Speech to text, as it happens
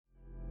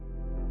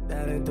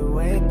That ain't the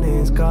way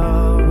things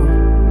go.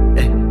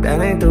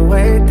 That ain't the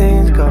way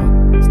things go.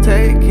 Let's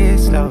take it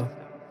slow.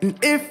 And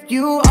if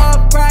you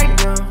up right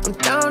now, I'm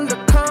down to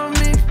come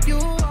if you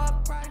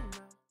up right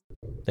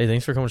now. Hey,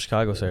 thanks for coming to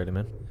Chicago Saturday,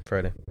 man.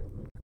 Friday.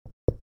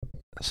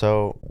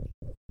 So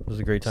It was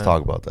a great time. let's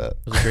talk about that.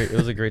 It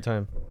was a great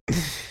time.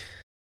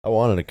 I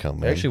wanted to come,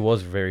 It man. actually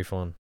was very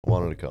fun. I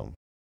wanted to come.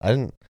 I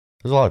didn't.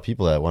 There's a lot of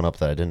people that went up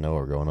that I didn't know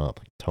were going up.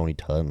 Like Tony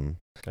Tutton.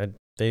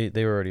 They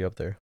were already up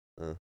there.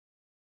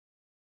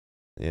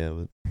 Yeah,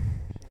 but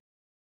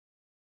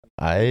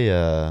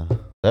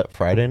that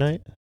Friday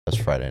night? That's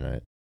Friday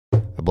night.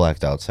 I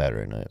blacked out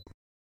Saturday night.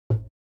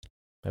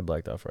 I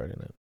blacked out Friday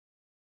night.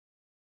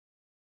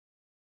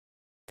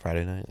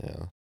 Friday night,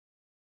 yeah.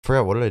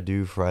 Forgot, what did I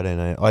do Friday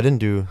night? Oh, I didn't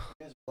do.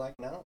 You guys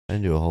blacked out? I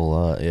didn't do a whole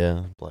lot.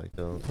 Yeah, blacked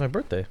out. It's my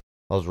birthday.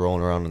 I was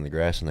rolling around in the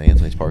grass in the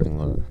Anthony's parking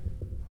lot.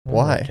 Oh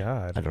Why? my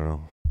God. I don't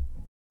know.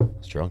 I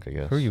was drunk, I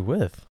guess. Who are you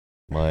with?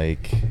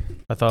 Mike,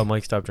 I thought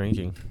Mike stopped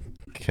drinking.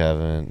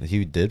 Kevin.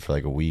 He did for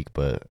like a week,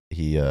 but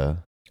he A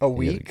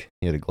week?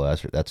 He had a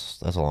glass. That's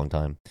a long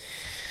time.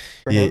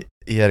 For him?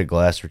 He had a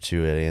glass or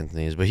two at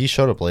Anthony's, but he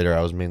showed up later.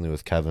 I was mainly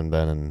with Kevin,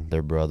 Ben, and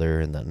their brother,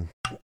 and then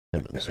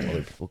him and some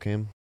other people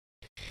came.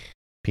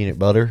 Peanut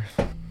butter.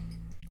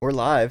 We're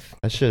live.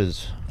 That shit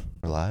is.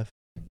 We're live?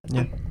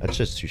 Yeah. That's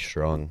just too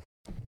strong.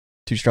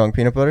 Too strong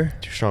peanut butter?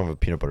 Too strong of a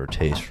peanut butter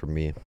taste for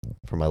me,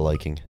 for my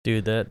liking.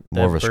 Dude, that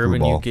More of a bourbon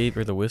screwball. you gave,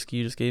 or the whiskey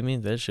you just gave me,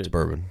 that It's shit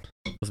bourbon.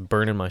 was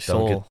burning my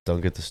soul. Don't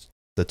get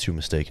the two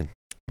mistaken.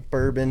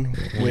 Bourbon,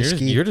 You're whiskey.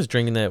 just, you're just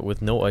drinking that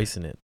with no ice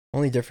in it.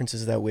 Only difference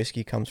is that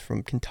whiskey comes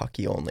from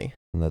Kentucky only.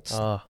 And that's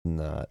Ah,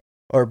 not.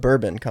 Or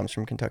bourbon comes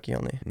from Kentucky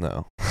only.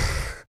 No.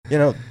 You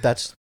know,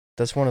 that's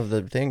one of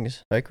the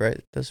things, like, right?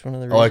 That's one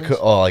of the Oh, reasons.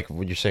 like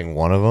when you're saying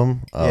one of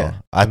them. Oh, Yeah.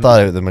 I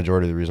thought the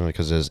majority of the reason was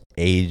because it's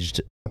aged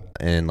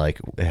and like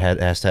it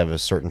has to have a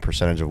certain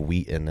percentage of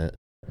wheat in it.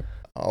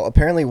 Oh,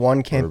 apparently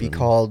one can't be Bourbon.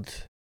 called...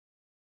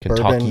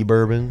 Kentucky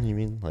bourbon, you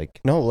mean? Like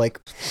No, like...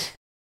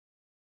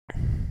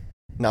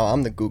 No,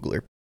 I'm the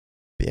Googler,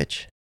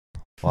 bitch.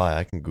 why?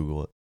 I can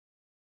Google it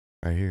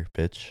right here,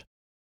 bitch.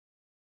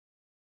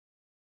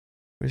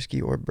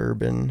 Whiskey or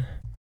bourbon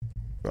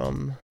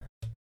from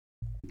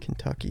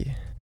Kentucky.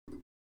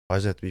 Why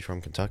does it have to be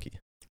from Kentucky?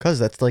 Because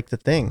that's like the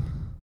thing.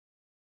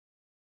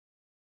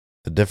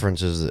 The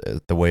difference is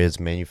the way it's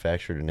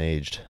manufactured and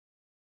aged.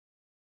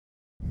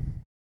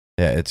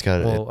 Yeah, it's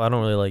got. well, I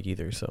don't really like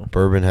either, so.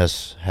 Bourbon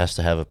has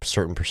to have a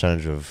certain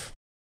percentage of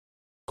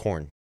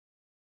corn.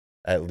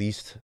 At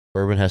least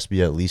bourbon has to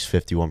be at least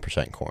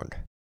 51% corn.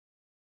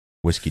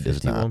 Whiskey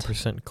does not.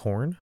 51%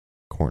 corn?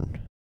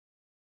 Corn.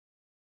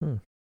 Hmm.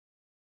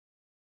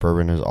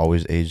 Bourbon is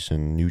always aged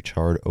in new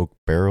charred oak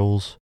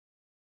barrels.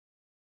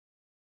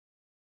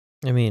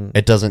 I mean,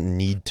 It doesn't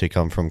need to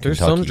come from there's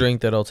Kentucky. some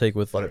drink that I'll take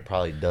with. But it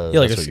probably does. Yeah,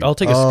 like That's what I'll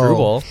take a Oh.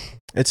 screwball.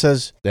 It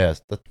says... Yeah,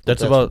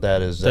 That's what about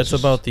that is. That's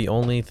just- about the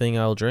only thing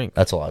I'll drink.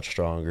 That's a lot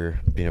stronger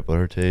peanut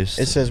butter taste.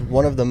 It says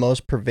one of the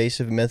most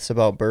pervasive myths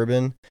about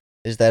bourbon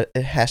is that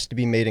it has to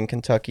be made in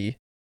Kentucky.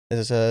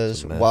 It says,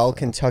 It's a myth. while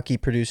Kentucky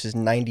produces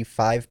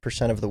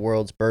 95% of the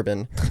world's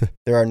bourbon,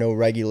 there are no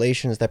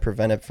regulations that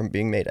prevent it from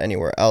being made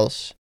anywhere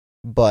else.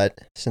 But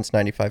since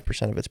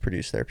 95% of it's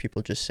produced there,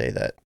 people just say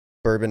that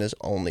bourbon is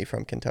only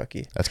from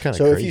Kentucky. That's kind of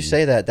So crazy. if you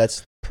say that,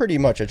 that's pretty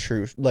much a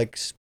true, like,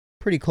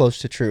 pretty close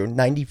to true.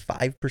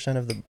 95%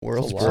 of the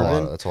world's that's a lot,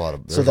 bourbon. that's a lot of.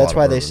 So there's a that's lot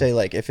why of they bourbon. say,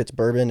 like, if it's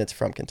bourbon, it's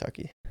from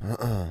Kentucky.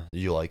 Do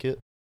you like it?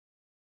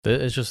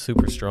 It's just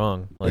super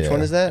strong. Like, Which Yeah.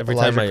 one is that?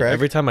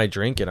 every time I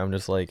drink it, I'm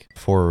just like,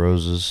 Four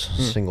Roses,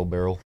 Hmm. single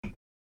barrel.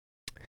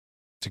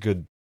 It's a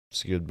good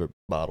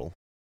bottle.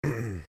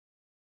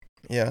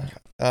 Yeah,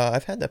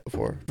 I've had that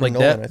before. From like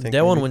Nolan, that. I think,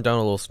 That one maybe. went down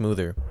a little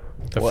smoother.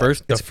 The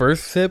What?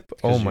 first sip.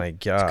 Oh you- my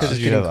god. 'cause Because it's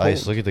you have getting ice.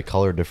 cold. Look at the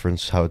color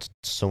difference. How it's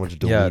so much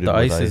diluted. Yeah, the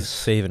with ice is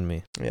saving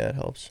me. Yeah, it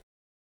helps.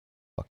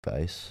 Fuck the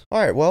ice. All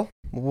right, well,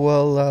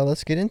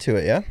 let's get into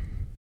it. Yeah,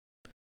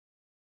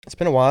 it's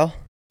been a while.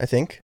 I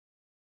think.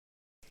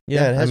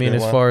 Yeah, it I has mean, been a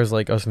as while. far as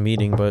like us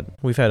meeting, but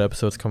we've had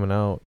episodes coming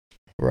out.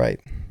 Right.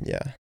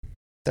 Yeah,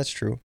 that's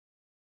true.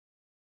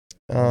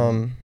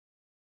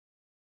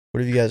 What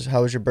have you guys?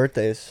 How was your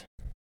birthdays?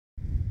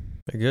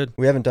 They're good.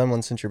 We haven't done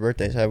one since your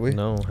birthdays, have we?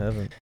 No,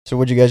 haven't. So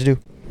what'd you guys do?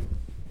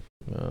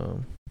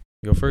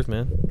 Go first,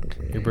 man.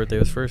 Your birthday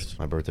was first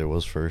My birthday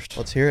was first.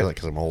 Let's hear it.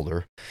 Because I'm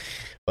older.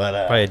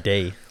 But by a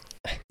day.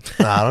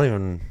 nah, I don't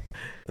even.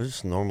 It was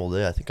just a normal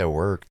day. I think I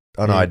worked.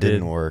 Oh no, You I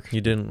didn't did. work. You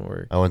didn't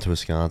work. I went to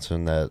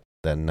Wisconsin that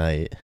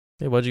night.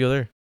 Hey, why'd you go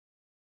there?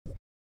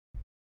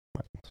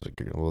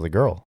 Well, the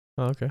girl,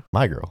 Oh, okay.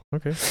 my girl.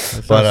 Okay.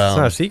 It's But, not, it's not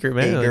um, a secret,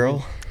 man. A Like,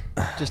 girl,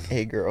 just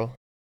a girl.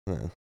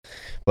 Yeah.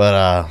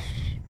 But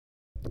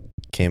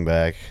came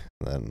back,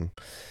 then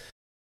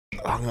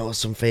hung out with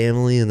some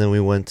family, and then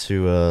we went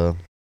to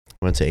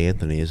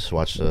Anthony's,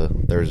 watched a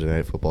Thursday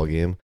night football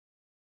game,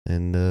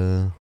 and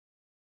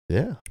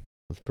yeah,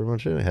 that's pretty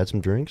much it. I had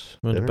some drinks.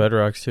 Went to dinner.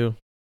 Bedrocks too.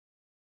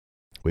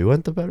 We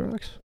went to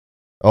Bedrocks.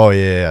 Oh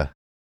yeah,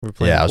 We were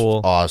playing yeah.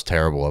 pool. I was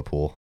terrible at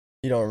pool.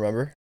 You don't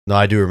remember? No,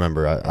 I do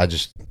remember. I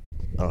just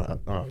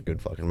don't have a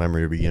good fucking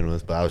memory to begin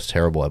with, but I was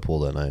terrible at pool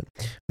that night.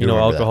 You know,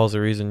 remember that? alcohol's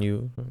the reason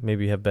you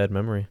maybe have bad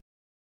memory.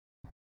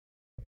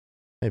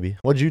 Maybe.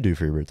 What'd you do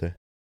for your birthday?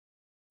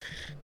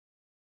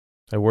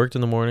 I worked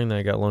in the morning, then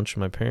I got lunch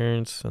with my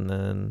parents, and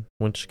then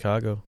went to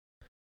Chicago.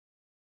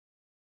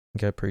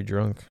 Got pretty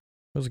drunk.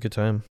 It was a good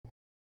time.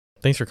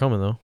 Thanks for coming,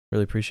 though.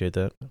 Really appreciate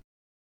that.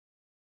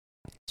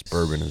 This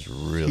bourbon is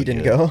really He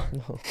didn't good.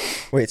 go?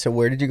 Wait, so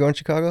where did you go in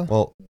Chicago?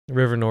 Well,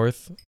 River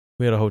North.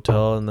 We had a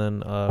hotel, and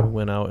then we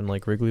went out in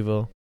like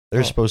Wrigleyville.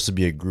 there's supposed to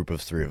be a group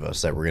of 3 of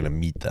us that were going to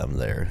meet them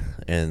there.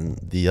 And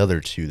the other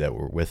 2 that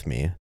were with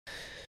me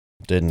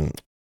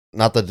didn't,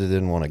 not that they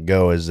didn't want to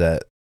go, is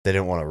that they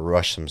didn't want to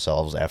rush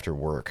themselves after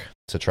work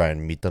to try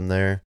and meet them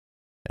there.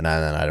 And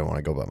then I didn't want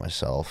to go by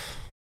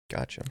myself.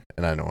 Gotcha.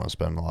 And I didn't want to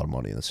spend a lot of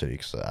money in the city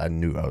because I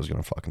knew I was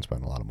going to fucking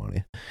spend a lot of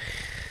money.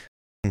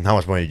 How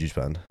much money did you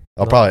spend?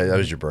 Oh, No, probably that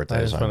was your birthday.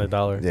 I just spent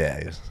 $1.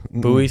 Yeah. Yes.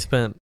 Bowie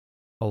spent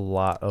a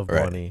lot of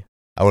Right. money.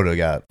 I would have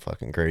got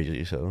fucking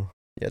crazy, so.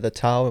 Yeah, the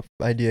Tao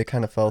idea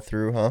kind of fell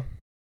through, huh?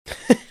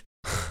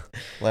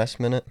 Last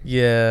minute.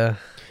 Yeah.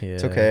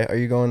 It's okay. Are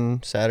you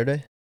going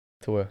Saturday?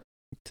 To where?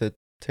 To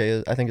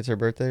Taya? I think it's her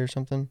birthday or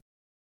something.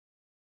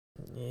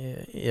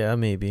 Yeah,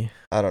 maybe.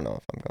 I don't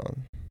know if I'm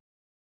going.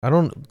 I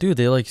don't, dude.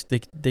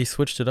 They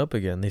switched it up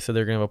again. They said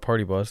they're gonna have a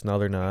party bus. Now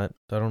they're not.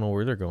 I don't know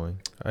where they're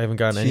going. I haven't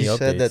gotten any She updates.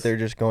 said that they're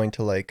just going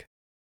to like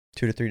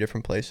 2 to 3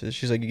 different places.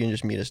 She's like, you can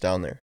just meet us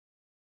down there.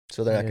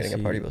 So they're not Yeah, getting a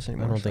see, party bus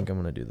anymore. I don't so. think I'm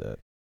gonna do that.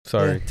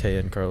 Sorry, Yeah. Tay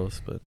and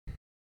Carlos, but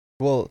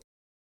Well,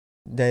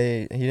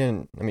 he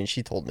didn't. I mean,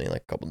 she told me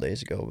like a couple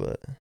days ago, but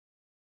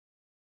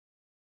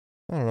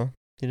I don't know.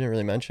 He didn't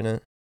really mention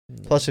it.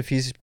 Plus, if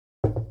he's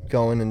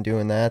going and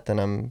doing that, then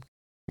I'm,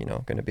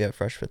 going to be at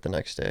Fresh Fit the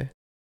next day.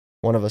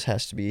 One of us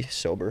has to be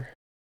sober.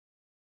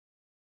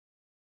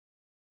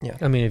 Yeah.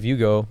 I mean, if you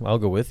go, I'll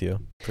go with you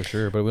for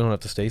sure. But we don't have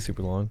to stay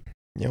super long.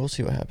 Yeah, we'll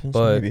see what happens.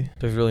 But Maybe.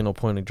 there's really no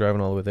point in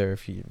driving all the way there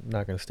if you're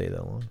not gonna stay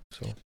that long.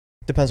 So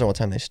Depends on what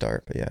time they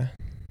start, but yeah.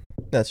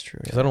 That's true.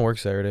 because I don't work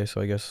Saturday,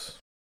 so I guess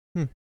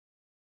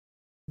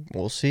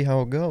We'll see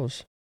how it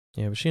goes.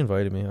 yeah. But she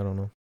invited me. I don't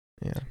know.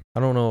 Yeah. I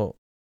don't know.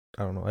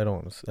 I don't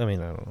know. I mean,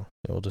 I don't know.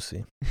 Yeah, we'll just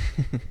see.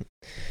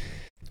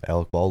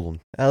 Alec Baldwin.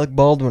 Alec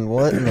Baldwin,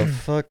 what in the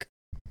fuck?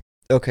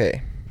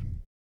 Okay.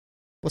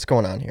 What's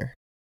going on here?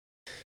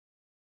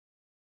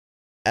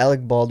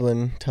 Alec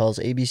Baldwin tells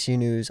ABC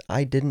News,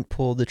 I didn't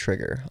pull the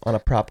trigger on a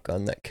prop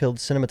gun that killed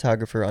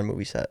cinematographer on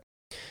movie set.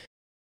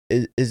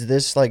 Is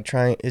this him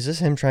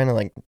trying to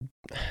like,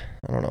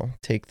 I don't know,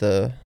 take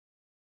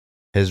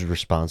His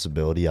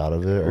responsibility out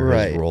of it, or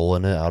Right. his role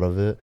in it out of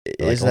it. Like,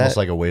 is almost that,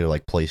 like a way to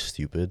like play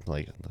stupid.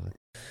 Like,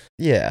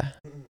 yeah.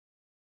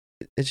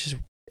 It's just,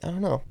 I don't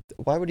know.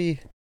 Why would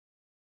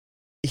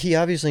he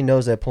obviously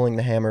knows that pulling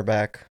the hammer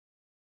back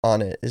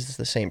on it is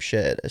the same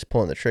shit as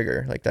pulling the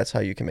trigger. Like, that's how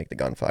you can make the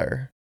gun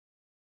fire.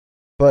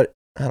 But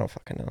I don't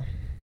fucking know.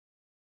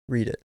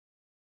 Read it.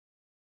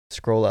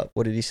 Scroll up.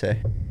 What did he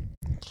say?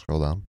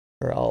 scroll down.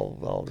 Or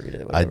I'll read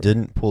it. I whatever.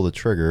 didn't pull the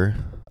trigger.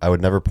 I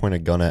would never point a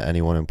gun at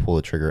anyone and pull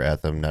the trigger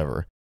at them.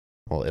 Never.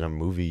 Well, in a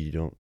movie, you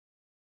don't.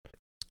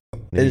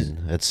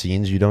 At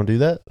scenes, you don't do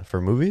that for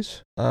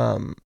movies.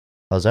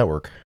 How's that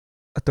work?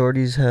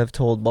 Authorities have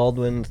told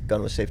Baldwin the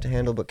gun was safe to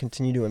handle, but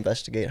continue to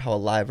investigate how a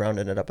live round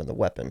ended up in the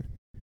weapon.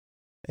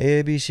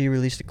 AABC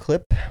released a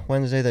clip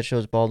Wednesday that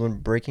shows Baldwin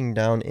breaking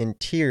down in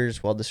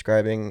tears while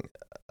describing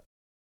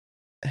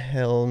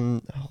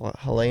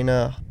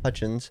Helena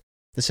Hutchins,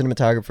 the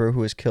cinematographer who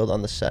was killed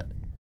on the set.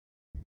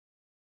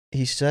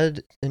 He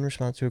said in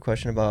response to a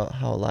question about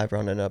how a live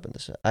round ended up in the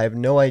set, I have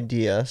no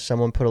idea.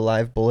 Someone put a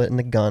live bullet in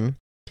the gun,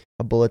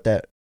 a bullet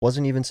that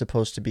wasn't even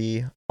supposed to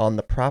be on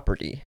the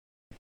property.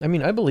 I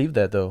mean, I believe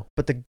that though.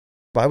 But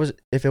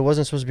if it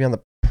wasn't supposed to be on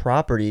the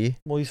property,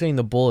 Well, you're saying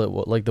the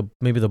bullet,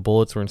 maybe the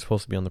bullets weren't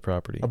supposed to be on the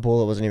property. a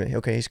bullet wasn't even,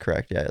 okay, he's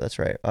correct. Yeah, that's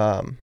right.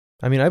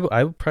 I mean,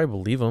 I would probably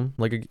believe him.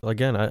 Like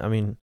again, I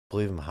mean,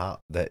 Believe him how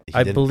that he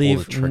I didn't believe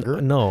pull the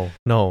trigger.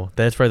 no,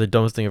 that's probably the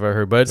dumbest thing I've ever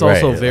heard. But it's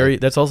Right, also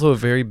like- that's also a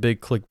very big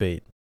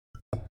clickbait.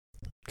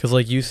 Because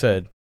like you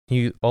said,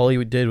 all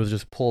he did was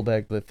just pull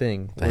back the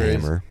thing. The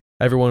whereas hammer.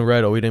 everyone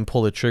read, oh, he didn't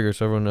pull the trigger,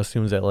 so everyone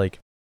assumes that like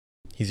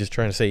he's just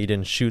trying to say he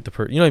didn't shoot the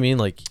person. You know what I mean?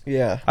 Like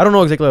yeah, I don't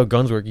know exactly how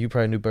guns work. You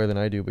probably knew better than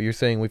I do. But you're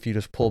saying if you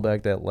just pull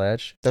back that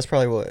latch, that's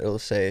probably what it'll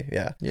say.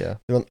 Yeah. yeah.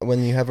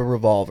 When you have a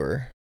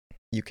revolver,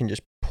 you can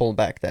just pull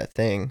back that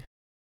thing.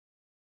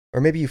 Or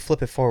maybe you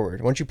flip it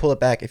forward. Once you pull it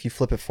back, if you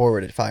flip it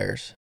forward, it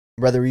fires.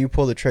 Whether you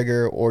pull the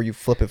trigger or you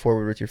flip it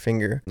forward with your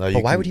finger. No,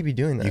 But why would he be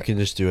doing that? You can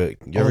just do it.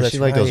 You Oh, ever that's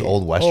seen like those right.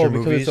 old Western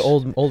because movies? it's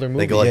an older movie.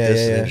 They go like Yeah, this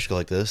yeah, and yeah. they just go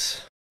like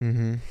this.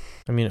 Mm-hmm.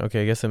 I mean,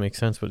 okay, I guess that makes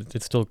sense, but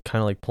it's still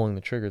kind of like pulling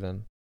the trigger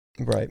then.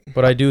 Right.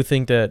 But I do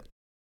think that,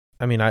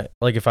 I mean,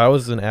 if I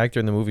was an actor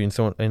in the movie and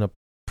someone and a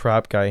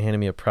prop guy handed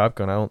me a prop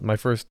gun, my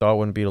first thought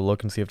wouldn't be to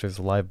look and see if there's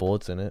live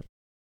bullets in it.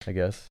 I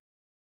guess.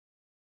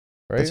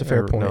 Right? That's a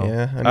fair Or point. no?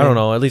 Yeah. I don't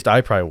know. At least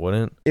I probably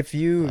wouldn't. If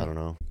you, I don't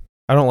know.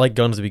 I don't like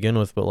guns to begin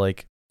with, but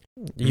like,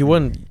 you Mhm.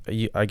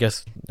 wouldn't. I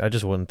guess I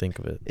just wouldn't think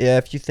of it. yeah,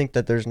 if you think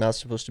that there's not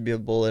supposed to be a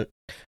bullet,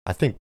 I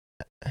think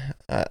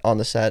on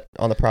the set,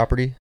 on the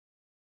property,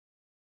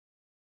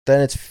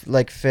 then it's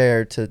like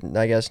fair to,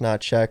 I guess,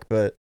 not check.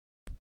 But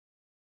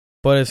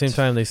But at the same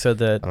time, they said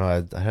that I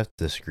don't know, I have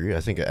to disagree.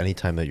 I think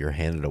anytime that you're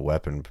handed a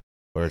weapon,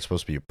 whether it's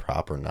supposed to be a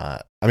prop or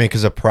not, I mean,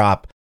 because a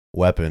prop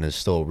weapon is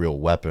still a real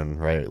weapon,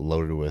 right?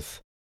 Loaded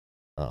with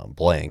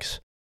blanks.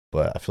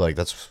 But I feel like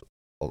that's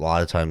a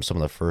lot of times some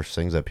of the first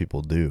things that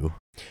people do.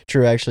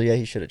 true, actually, yeah,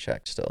 he should have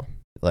checked still.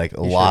 Like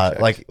a You lot,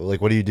 should've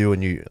like what do you do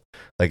when you,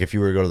 like if you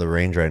were to go to the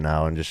range right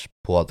now and just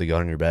pull out the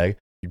gun in your bag,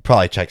 you'd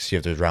probably check to see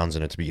if there's rounds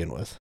in it to begin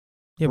with.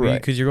 yeah, Right.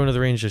 because you're going to the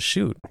range to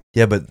shoot.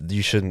 Yeah, but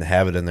you shouldn't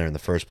have it in there in the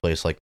first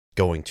place. Like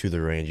going to the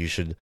range,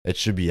 it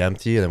should be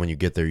empty, and then when you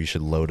get there, you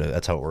should load it.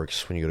 That's how it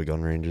works when you go to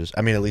gun ranges.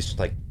 I mean, at least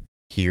like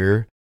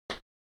here. You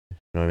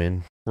know what I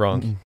mean?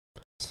 Wrong.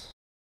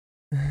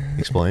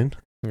 Explain.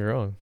 You're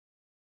wrong.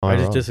 How am I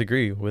just wrong?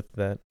 disagree with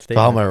that How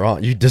statement. am I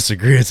wrong? You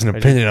disagree. It's an I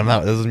just- opinion. I'm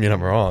not. That doesn't mean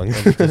I'm wrong.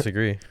 I just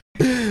disagree.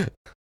 How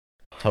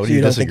So do you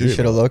you don't think disagree? he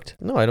should have looked?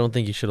 No, I don't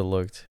think you should have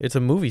looked. It's a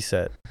movie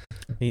set,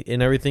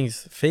 and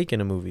everything's fake in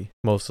a movie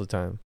most of the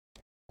time.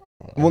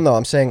 Well, no,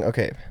 I'm saying,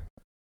 okay,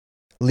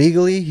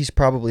 legally, he's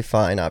probably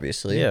fine,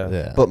 obviously. Yeah.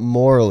 Yeah. But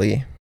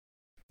morally,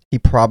 he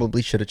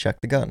probably should have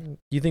checked the gun.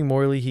 You think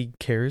morally he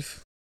cares?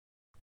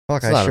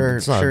 Fuck, It's I not a- sure,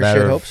 it's not a sure matter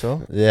shit of- hope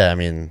so. Yeah, I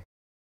mean,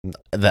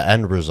 the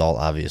end result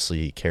obviously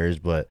he cares,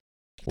 but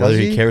whether Does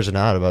he he? cares or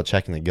not about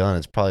checking the gun,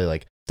 it's probably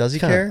like Does he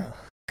kinda- care?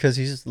 Because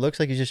he looks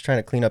like he's just trying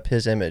to clean up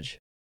his image.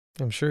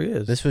 I'm sure he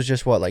is. This was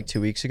just, what, like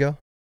 2 weeks ago?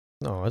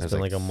 No, it's It's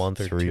been like a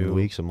month or 3 two.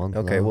 weeks, a month.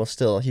 Okay, now. well,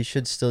 still, he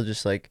should still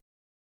just, like,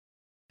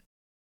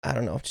 I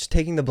don't know, just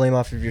taking the blame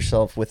off of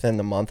yourself within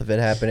the month of it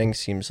happening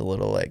seems a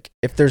little, like,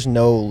 if there's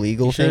no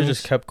legal He should have things.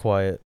 just kept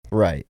quiet.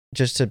 Right.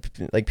 Just to,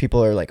 like,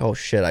 people are like, oh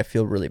shit, I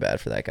feel really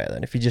bad for that guy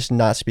then. If he's just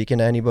not speaking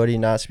to anybody,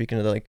 not speaking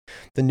to, like,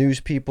 the news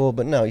people,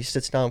 but no, he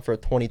sits down for a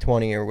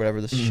 2020 or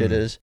whatever this shit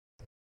is,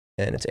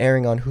 and it's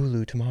airing on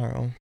Hulu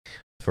tomorrow.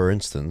 For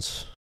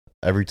instance,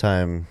 every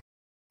time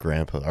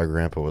our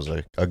grandpa was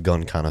a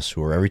gun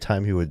connoisseur, every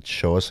time he would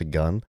show us a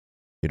gun,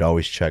 he'd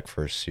always check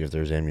first, see if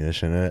there's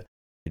ammunition in it.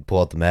 He'd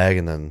pull out the mag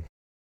and then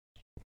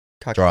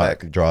Cock draw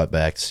back. it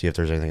back to see if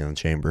there's anything in the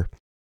chamber.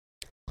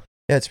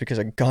 Yeah, it's because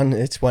a gun,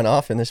 it's went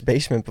off in this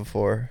basement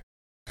before.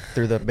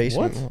 Through the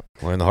basement.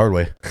 Learn the hard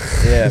way.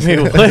 Yeah. Wait,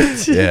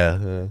 what?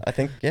 yeah. I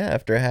think, yeah,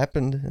 after it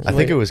happened. I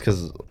think it was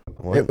because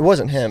It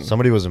wasn't him.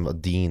 somebody was a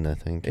dean, I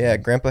think. Yeah,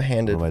 Grandpa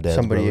handed One of my dad's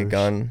somebody a brothers.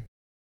 gun.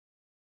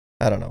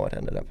 I don't know what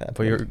ended up happening.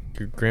 But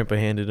your grandpa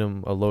handed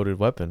him a loaded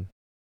weapon.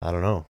 I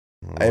don't know.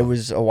 It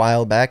was a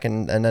while back,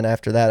 and then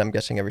after that, I'm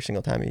guessing every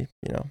single time he,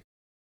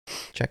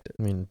 checked it.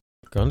 I mean,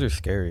 guns are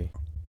scary.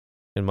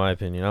 In my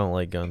opinion, I don't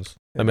like guns.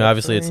 I Yeah, mean,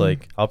 obviously, it's definitely.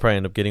 like I'll probably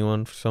end up getting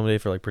one someday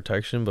for like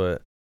protection,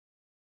 but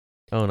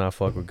I don't not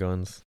fuck with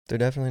guns. They're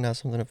definitely not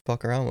something to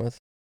fuck around with,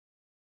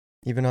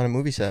 even on a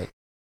movie set.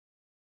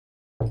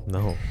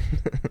 No,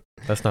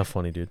 that's not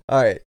funny, dude.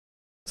 All right.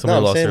 Somebody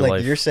I'm lost saying their like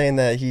life. you're saying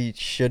that he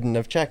shouldn't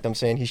have checked. I'm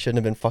saying he shouldn't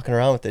have been fucking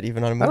around with it,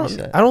 even on a movie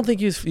set. I don't think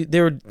he was. They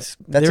were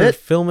it?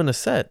 filming a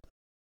set.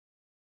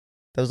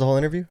 That was the whole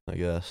interview, I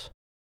guess.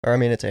 or I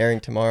mean, it's airing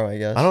tomorrow, I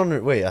guess. I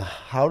don't wait. I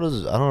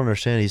don't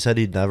understand. He said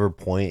he'd never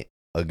point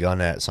a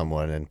gun at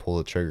someone and pull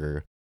the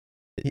trigger.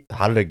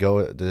 How did it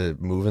go? Did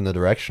it move in the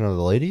direction of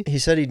the lady? He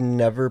said he'd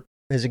never.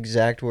 His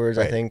exact words,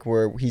 I Right. think,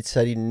 were he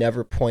said he'd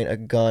never point a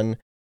gun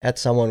at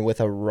someone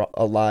with a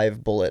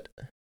live bullet.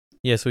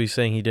 Yeah, so he's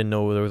saying he didn't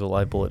know there was a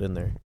live bullet in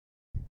there.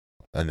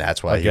 And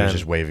that's why he Again. was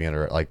just waving it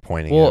or like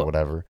pointing it Well- or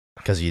whatever.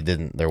 Because he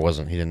didn't. He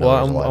didn't know Well,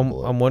 there was a live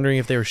bullet. I'm wondering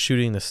if they were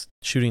shooting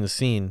the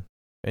scene,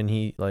 and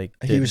he like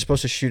He didn't. was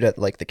supposed to shoot at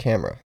like the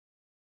camera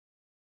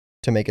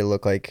to make it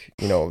look like,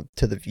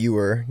 to the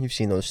viewer. You've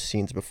seen those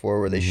scenes before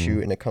where they Mhm.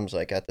 shoot and it comes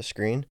like at the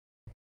screen.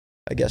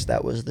 I guess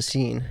that was the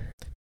scene.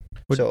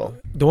 But So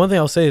the one thing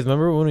I'll say is,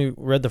 remember when we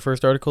read the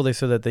first article, they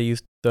said that they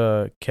used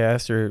the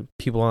cast or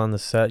people on the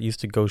set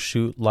used to go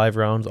shoot live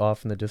rounds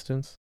off in the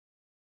distance.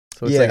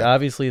 So it's like Yeah.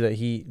 obviously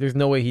that there's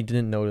no way he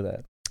didn't know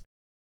that,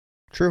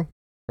 true.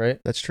 right?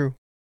 That's true.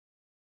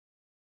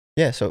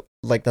 Yeah, so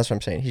like that's what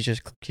I'm saying. He's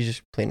just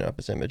cleaning up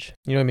his image.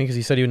 You know what I mean? Because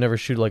he said he would never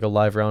shoot like a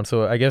live round.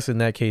 So I guess in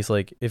that case,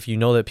 like if you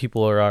know that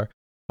people are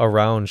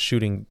around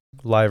shooting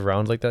live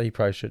rounds like that, he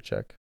probably should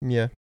check.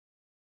 Yeah.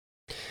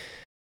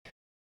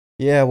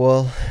 Yeah,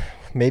 well,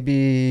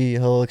 maybe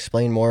he'll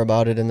explain more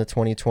about it in the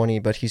 2020,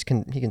 but he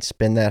can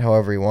spin that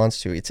however he wants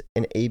to. It's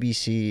an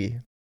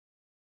ABC.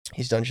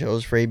 He's done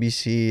shows for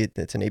ABC.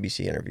 It's an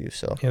ABC interview,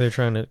 so Yeah, they're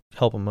trying to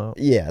help him out.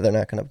 yeah, they're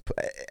not gonna.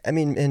 I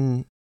mean,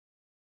 and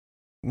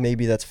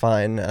maybe that's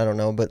fine. I don't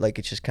know, but like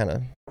it's just kind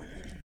of,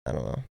 I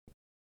don't know.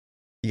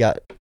 You got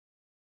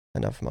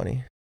enough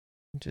money,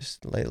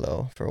 just lay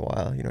low for a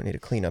while. You don't need to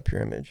clean up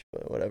your image,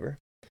 but whatever.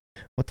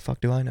 What the fuck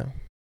do I know?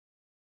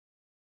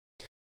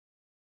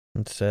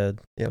 It's sad.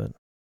 Yep. But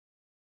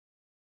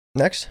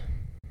Next,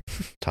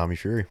 Tommy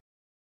Fury.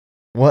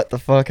 what the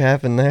fuck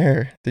happened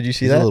there? Did you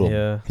see He's a that? little-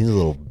 yeah. He's a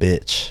little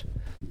bitch.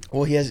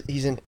 Well, he's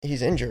injured.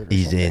 or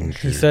He's something.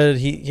 injured. He said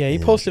he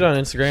posted on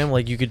Instagram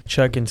like you could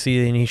check and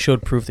see, and he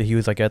showed proof that he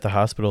was like at the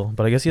hospital.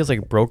 But I guess he has like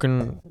a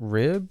broken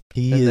rib,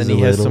 He and is then a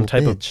he has some little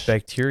type bitch. of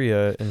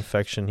bacteria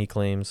infection. He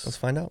claims, Let's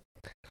find out.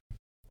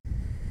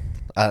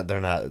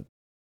 They're not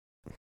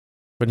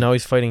but now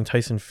he's fighting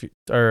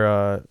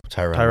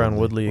Tyron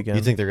Woodley again.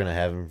 You think they're gonna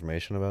have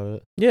information about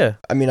it? Yeah.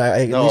 I mean,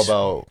 I No, least,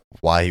 about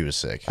why he was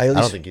sick. I I at don't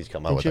least- think he's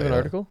come out Don't with you have that an yet.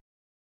 article?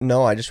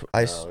 no, I No,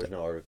 there's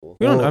no article.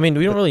 We don't. Well, I mean,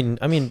 we don't really.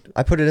 I mean,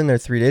 I put it in there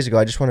 3 days ago.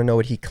 I just want to know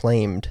what he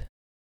claimed.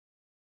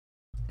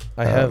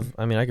 I have.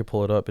 I mean, I could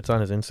pull it up. It's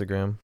on his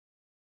Instagram.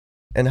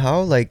 And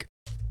how, like,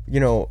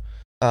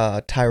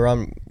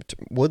 Tyron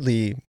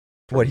Woodley,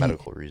 For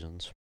medical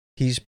reasons.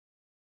 he's.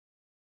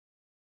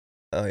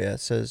 Oh yeah, it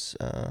says.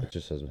 It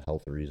just says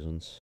health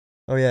reasons.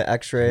 Oh yeah, He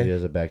X-ray.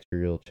 has a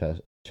bacterial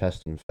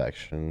chest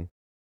infection.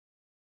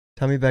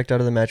 Tommy backed out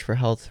of the match for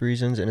health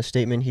reasons. In a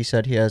statement, he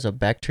said he has a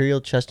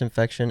bacterial chest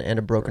infection and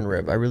a broken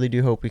rib. I really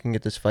do hope we can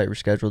get this fight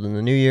rescheduled in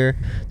the new year,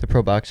 the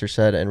pro boxer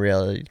said, and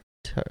reality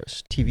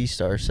TV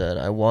star said,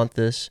 I want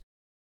this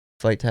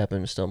fight to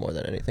happen still more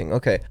than anything.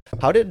 Okay,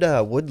 how did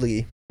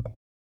Woodley,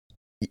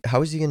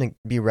 how is he going to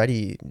be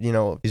ready,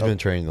 He's been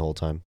training the whole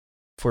time.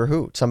 for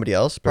who? Somebody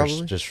else,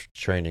 probably? Just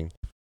training.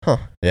 Huh.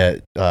 Yeah.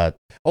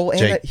 Oh, and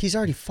Jake. he's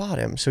already fought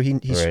him, so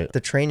he's Right. the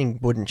training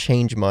wouldn't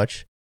change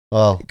much.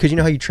 Well, Because you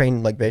know how you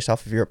train, like, based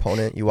off of your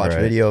opponent? You watch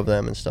Right. video of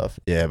them and stuff.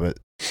 yeah, but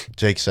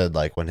Jake said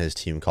like when his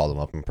team called him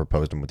up and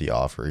proposed him with the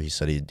offer, he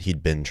said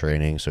he'd been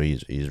training, so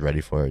he's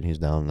ready for it and he's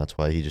down. That's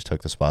why he just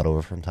took the spot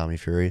over from Tommy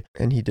Fury.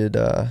 And he did,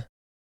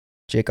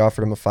 Jake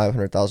offered him a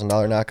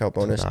 $500,000 knockout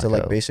bonus to, like,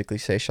 Knockout. basically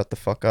say, shut the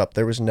fuck up.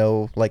 There was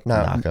no, like,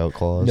 Knockout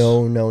clause.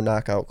 no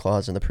knockout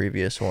clause in the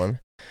previous one.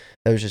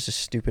 That was just a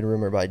stupid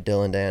rumor by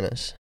Dylan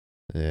Dennis.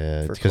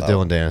 Yeah, for because clout.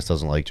 Dylan Dennis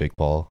doesn't like Jake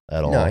Paul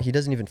at all. No, he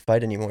doesn't even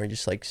fight anymore. He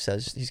just, like,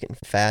 says he's getting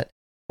fat.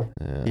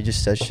 Yeah. He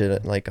just says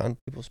shit, like, on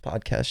people's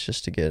podcasts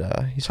just to get,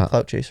 he's a Huh.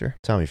 clout chaser.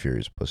 Tommy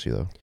Fury's a pussy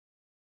though.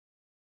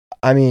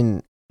 I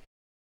mean,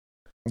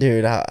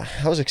 dude, I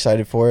was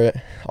excited for it.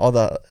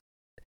 Although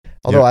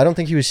Yeah. I don't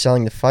think he was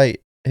selling the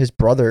fight. His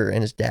brother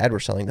and his dad were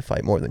selling the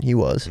fight more than he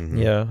was.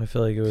 Mhm. Yeah, I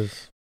feel like it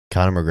was.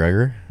 Conor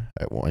McGregor,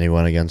 when he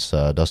went against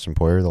Dustin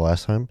Poirier the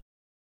last time,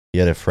 he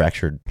had a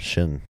fractured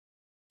shin,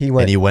 He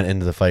went, and he went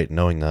into the fight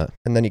knowing that.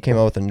 and then he came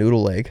out with a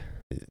noodle leg.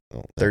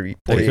 30,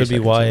 That 40 could be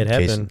seconds why in. it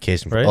happened.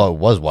 Case in right? Oh, it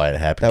was why it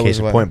happened. That Case was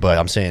in why. point. But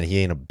I'm saying he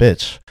ain't a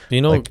bitch. Do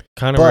you know Like-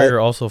 Conor But-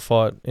 McGregor also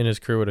fought in his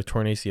career with a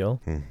torn ACL?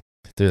 Dude,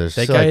 there's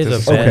That still, guy like, is a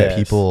there's so many badass.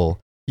 people.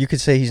 You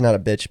could say he's not a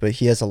bitch, but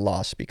he has a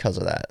loss because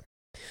of that.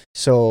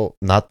 So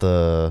Not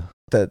the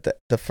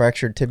the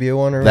fractured tibia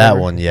one or that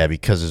whatever? one, yeah,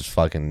 because his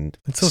fucking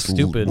It's so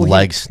stupid.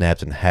 leg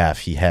snapped in half.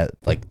 He had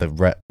like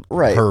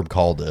Right. Herb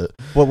called it.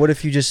 Well, what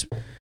if you just,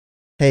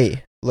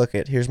 hey, look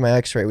here's my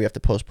X-ray. We have to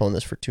postpone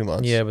this for 2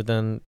 months. Yeah, but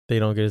then they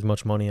don't get as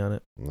much money on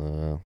it.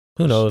 Uh,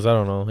 Who knows? I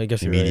don't know. I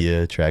guess you're right.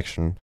 media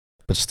attraction.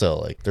 But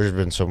still, like, there's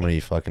been so many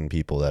fucking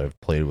people that have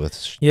played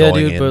with Yeah,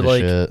 going dude, but into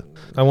like, shit.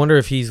 I wonder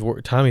if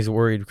Tommy's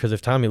worried because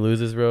if Tommy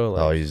loses, bro,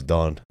 like, Oh, he's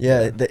done.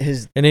 Yeah, Yeah.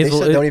 his And they he's-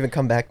 said it- don't even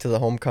come back to the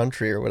home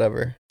country or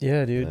whatever.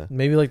 yeah, dude, Yeah.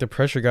 maybe like the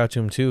pressure got to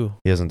him too.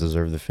 He doesn't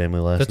deserve the family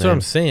last That's name. what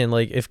I'm saying.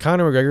 Like, if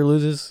Conor McGregor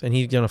loses and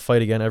he's gonna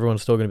fight again,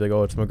 everyone's still gonna be like,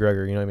 "Oh, it's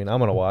McGregor." You know what I mean? I'm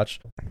gonna watch.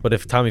 But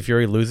if Tommy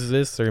Fury loses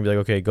this, they're gonna be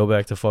like, "Okay, go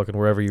back to fucking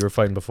wherever you were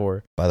fighting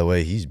before." By the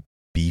way, he's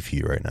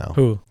beefy right now.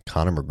 Who?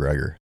 Conor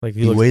McGregor. Like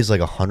He looks, weighs like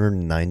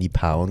 190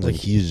 pounds. Like,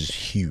 Like, he's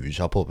huge.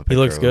 I'll pull up a picture. he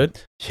looks of him. good.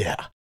 Yeah.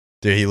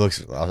 Dude, he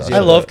looks. I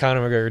love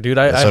Conor McGregor, dude.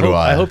 I So do hope,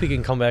 I. I hope he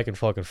can come back and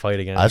fucking fight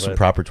again. I have some but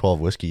proper 12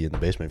 whiskey in the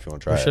basement if you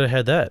want to we try should it. have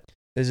had that.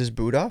 Is his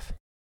boot off?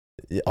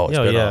 Yeah, oh, it's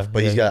Yeah, been yeah, off.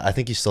 But he's yeah. got, I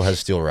think he still has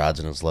steel rods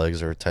in his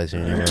legs or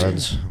titanium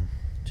rods.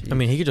 I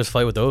mean, he could just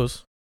fight with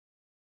those.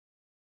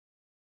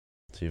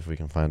 See if we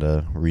can find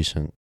a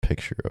recent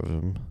picture of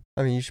him.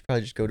 I mean, you should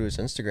probably just go to his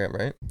Instagram,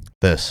 right?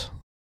 This.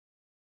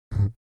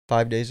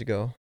 5 days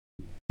ago.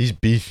 He's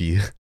beefy.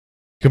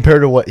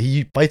 Compared to what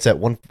he fights at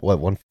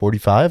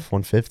 145,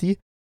 150?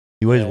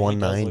 He weighs Yeah, he does look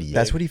 190. big.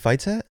 That's what he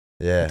fights at?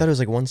 I Yeah. thought it was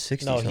like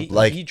 160 No, something.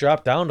 Like- he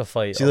dropped down to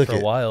fight See, look for a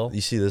at- while.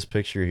 You see this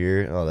picture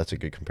here? Oh, that's a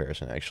good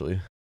comparison,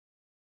 actually.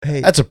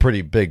 Hey. That's a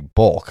pretty big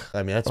bulk.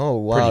 I mean, that's Oh,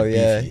 wow, pretty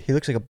yeah. beefy. He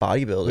looks like a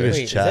bodybuilder Look at his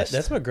Wait, chest.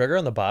 that's McGregor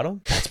on the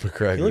bottom? That's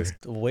McGregor. He looks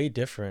way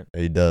different.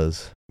 He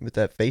does. with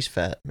that face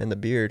fat and the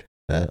beard.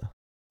 Yeah.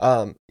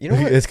 You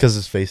know what? It's because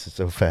his face is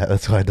so fat.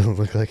 That's why it doesn't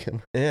look like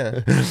him.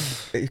 Yeah.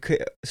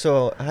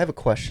 So I have a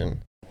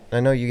question. I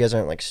know you guys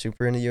aren't like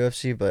super into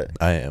UFC, but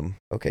I am.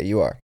 okay, you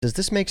are. Does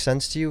this make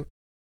sense to you?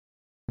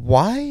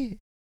 Why,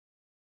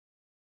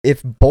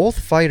 if both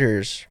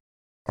fighters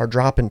are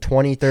dropping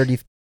 20, 30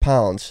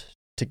 pounds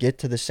to get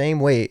to the same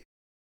weight,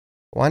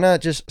 why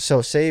not just,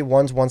 so say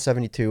one's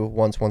 172,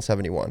 one's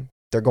 171.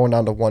 They're going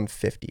down to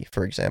 150,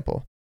 for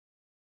example.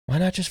 Why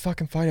not just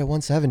fucking fight at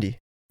 170?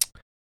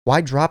 Why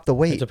drop the It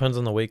weight? depends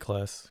on the weight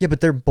class. Yeah,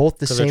 but they're both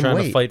the Because they're same trying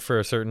weight. to fight for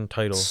a certain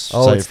title.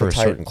 Oh, Fight it's for the a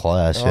title. certain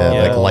class.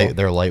 Yeah, Oh. like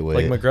they're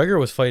lightweight. Like McGregor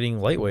was fighting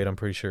lightweight, I'm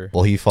pretty sure.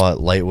 Well, he fought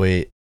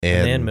lightweight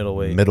and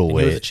middleweight. And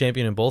he was a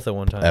champion in both at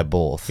one time. At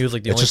both. He was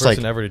like the only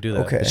person ever to do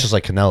that. Okay. It's just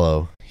like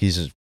Canelo.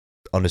 He's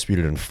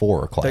undisputed in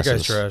 4 classes. That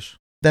guy's trash.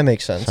 That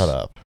makes sense. Shut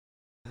up.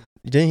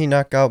 Didn't he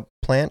knock out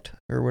Plant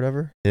or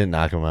whatever? He didn't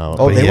knock him out.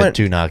 Oh, but they he had went-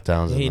 2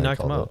 knockdowns. He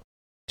knocked him out.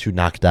 2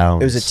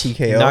 knockdowns. It was a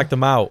TKO. He knocked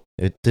him out.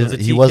 It It was did,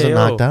 a he wasn't TKO.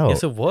 knocked out.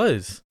 Yes, it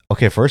was.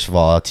 Okay, first of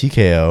all, a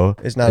TKO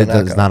It's not a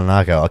knockout. is not a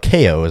knockout. A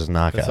KO is a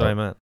knockout. That's what I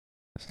meant.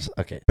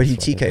 Okay. But he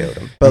that's fine. TKO'd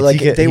him. But He like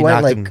TK they he went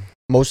knocked like him-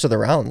 most of the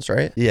rounds,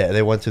 right? Yeah,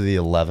 they went to the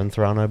 11th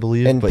round, I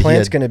believe. And but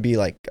Plant's he had gonna be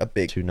like a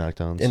big 2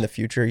 knockdowns. in the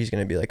future. He's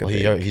gonna be like a Well,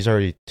 big. he's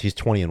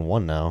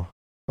 20-1 now.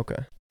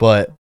 Okay.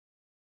 But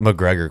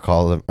McGregor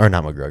called him, or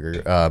not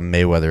McGregor,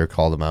 Mayweather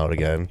called him out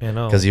again. I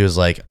know. Because he was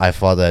like, I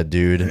fought that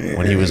dude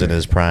when he was in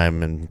his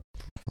prime and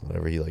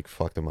whatever, he like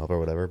fucked him up or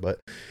whatever. But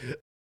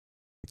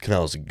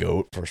Canelo's a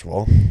goat, first of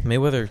all.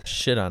 Mayweather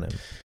shit on him.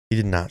 He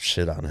did not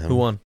shit on him. Who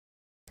won?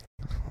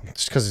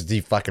 Just because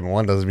he fucking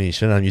won doesn't mean he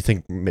shit on him. You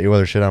think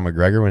Mayweather shit on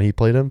McGregor when he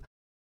played him?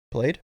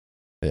 Played.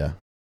 Yeah.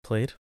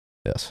 Played?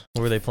 Yes.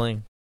 What were they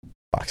playing?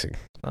 Boxing.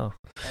 I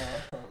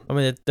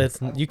mean, that's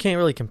you can't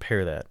really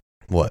compare that.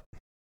 What?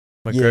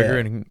 McGregor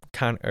and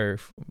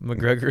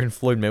McGregor and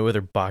Floyd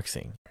Mayweather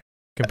boxing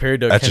compared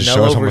to That just Canelo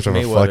shows how much versus of a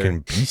Mayweather. fucking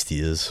beast he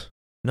is.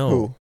 No,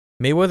 Who?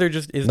 Mayweather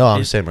just is. No,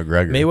 I'm is- saying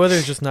McGregor.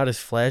 Mayweather's just not as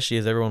flashy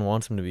as everyone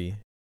wants him to be.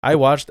 I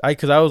was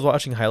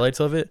watching highlights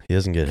of it. He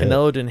doesn't get hit.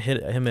 Canelo didn't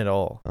hit him at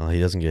all. Oh, he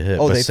doesn't get hit.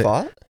 Oh, but they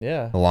fought.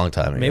 Yeah, a long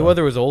time ago.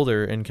 Mayweather was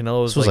older and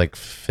Canelo was This was like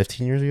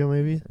 15 years ago,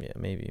 maybe. yeah,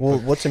 maybe. Well,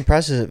 what's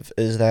impressive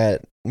is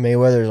that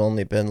Mayweather's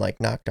only been like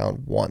knocked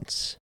down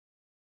once.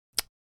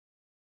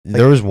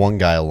 There was one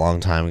guy a long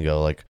time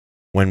ago, like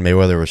when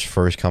Mayweather was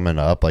first coming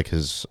up, like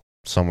his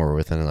somewhere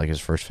within like his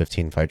first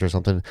 15 fights or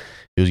something,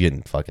 he was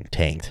getting fucking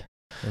tanked.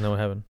 And then what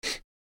happened?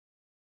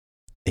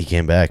 He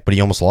came back, but he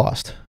almost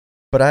lost.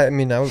 But I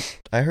mean,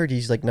 I heard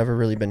he's like never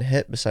really been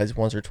hit besides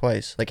once or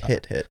twice, like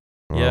hit. I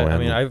don't Yeah, know what I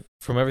mean, happened.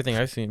 from everything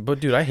I've seen, but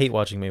dude, I hate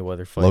watching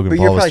Mayweather fight. Logan But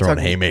you're Paul was probably throwing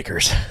talking-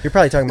 haymakers. You're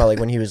probably talking about like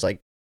when he was like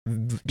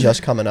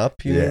just coming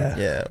up. You mean? Yeah.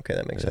 Yeah. Okay,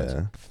 that makes sense.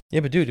 Yeah. Yeah,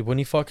 but dude, when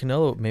he fought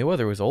Canelo,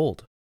 Mayweather was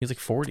old. He was like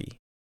 40.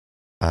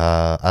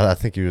 I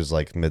think he was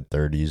like mid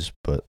 30s,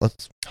 but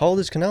let's How old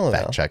is Canelo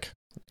now? fact check.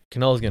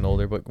 Canelo's getting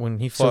older, but when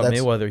he So fought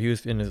that's- Mayweather, he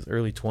was in his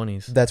early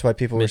 20s. That's why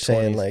people were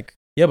saying Mid-20s. like,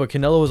 Yeah, but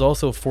Canelo was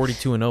also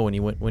 42-0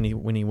 when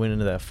he went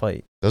into that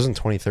fight. That was in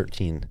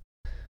 2013.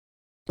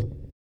 That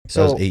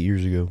so was 8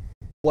 years ago.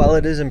 while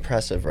it is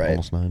impressive, right?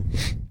 Almost 9.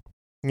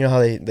 You know how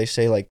they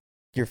say like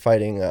you're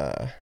fighting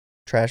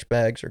trash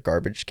bags or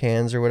garbage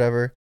cans or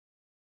whatever.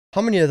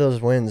 How many of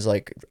those wins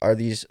like are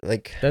these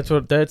like? That's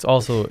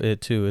also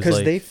it too. Is Because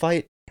like they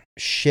fight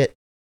shit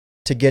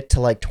to get to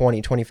like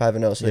 20, 25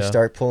 and 0, so they Yeah.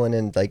 start pulling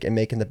in like and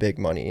making the big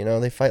money. You know,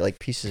 they fight like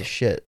pieces of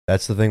shit.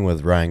 That's the thing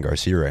with Ryan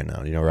Garcia right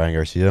now. You know Ryan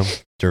Garcia?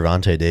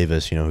 Gervonta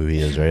Davis, you know who he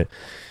is, right?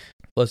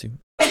 bless you.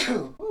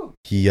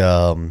 He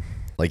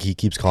like he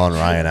keeps calling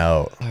Ryan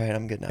out, All right,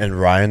 I'm good now. and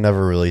Ryan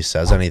never really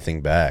says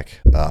anything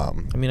back. I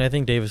mean, I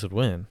think Davis would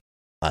win.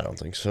 I don't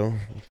think so.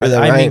 But then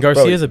I mean, Ryan-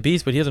 Garcia's a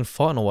beast, but he hasn't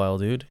fought in a while,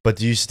 dude. But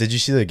did you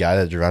see the guy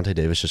that Gervonta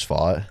Davis just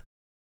fought?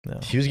 No.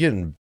 He was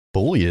getting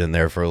bullied in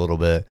there for a little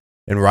bit,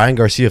 and Ryan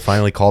Garcia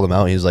finally called him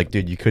out. He was like,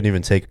 "Dude, you couldn't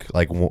even take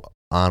like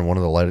on one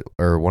of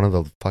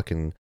the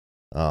fucking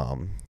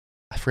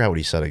I forgot what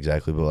he said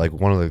exactly, but like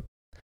one of the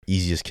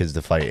easiest kids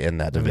to fight in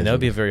that I division." mean, that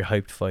would be a very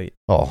hyped fight.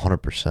 Oh,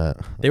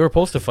 100%. They were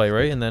supposed to fight,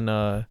 right? And then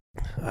I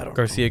don't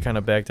Garcia know. kind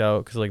of backed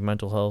out because like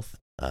mental health.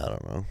 I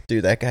don't know.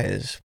 Dude, that guy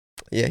is.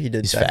 Yeah, he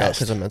did He's back out fast.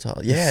 because of mental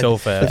health. He's Yeah, so the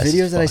fast. as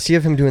videos that I fuck. see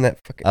of him doing that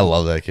fucking I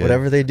love that kid.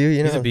 whatever they do,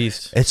 you He's know. a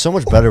beast. It's so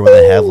much better when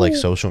they have like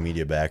social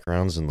media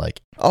backgrounds and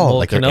like Oh,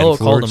 like they're Canelo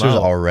called him influencers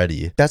out.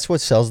 already. that's what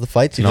sells the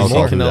fights No, even Did you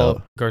Canelo see more. called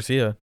Canelo out.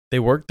 Garcia?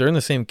 They're in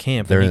the same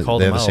camp. They're and he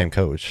called they him have the out. same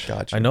coach.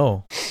 Gotcha. I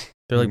know.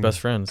 They're like Mhm. best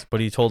friends.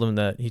 But he told him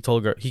that he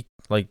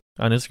like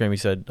on Instagram he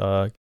said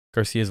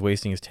Garcia's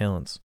wasting his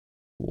talents.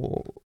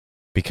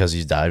 Because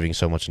he's diving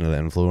so much into the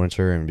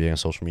influencer and being on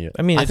social media.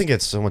 I mean, I it's- think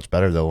it's so much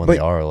better though when But they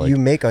are like you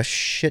make a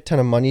shit ton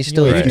of money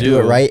still You if you do. do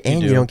it right, You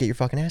and you do. don't get your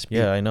fucking ass beat.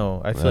 Yeah, I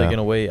know. I feel Yeah. like in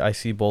a way I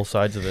see both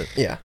sides of it.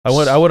 Yeah. I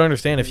would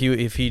understand if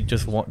he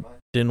just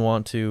didn't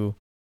want to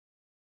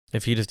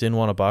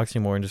to box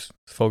anymore and just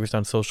focused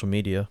on social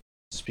media.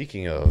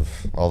 Speaking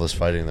of all this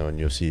fighting though in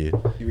UFC,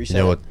 You you reset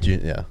know it? what? Do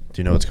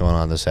you know what's going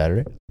on this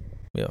Saturday?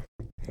 Yeah.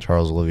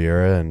 Charles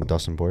Oliveira and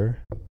Dustin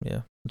Poirier.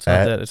 Yeah,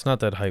 it's not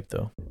that hype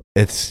though.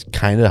 It's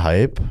kind of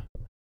hype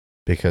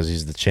because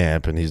he's the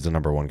champ and he's the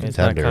number one It's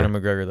not contender. Conor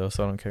McGregor though,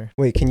 so I don't care.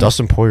 Wait, can you?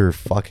 Dustin Poirier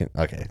fucking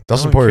okay.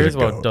 Dustin No one Poirier cares is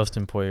about goat.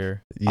 Dustin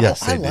Poirier.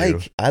 Yes, I they do.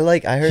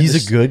 I heard He's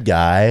this, a good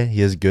guy.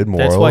 He has good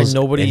morals. That's why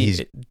nobody. and he's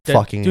that-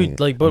 fucking dude.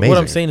 Like, but what I'm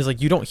amazing. saying is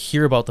like you don't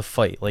hear about the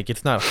fight. Like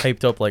it's not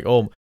hyped up. Like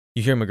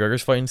you hear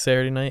McGregor's fighting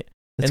Saturday night,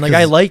 It's and like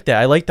I 'cause- like that.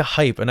 I like the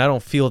hype, and I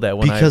don't feel that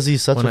when because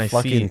he's such when a I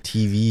fucking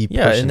see- TV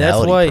yeah, and that's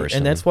personality why person.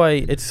 and that's why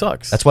it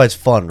sucks. That's why it's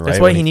fun, right? That's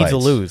why when he needs to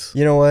fights. lose.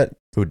 You know what?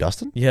 Who,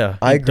 Dustin? Yeah,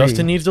 I agree.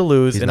 Dustin needs to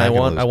lose, He's and not I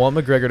gonna want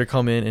lose. McGregor to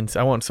come in, and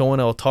I want someone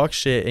else talk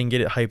shit and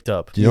get it hyped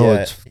up. Do you know Yeah,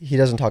 what's he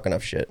doesn't talk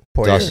enough shit.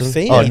 Poirier. Dustin?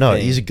 say Oh no,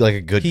 anything. he's like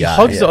a good He guy.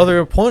 hugs the Yeah. other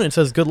opponent and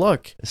says, "Good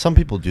luck." Some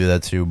people do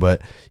that too,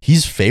 but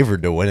he's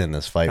favored to win in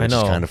this fight, I which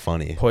is know. kind of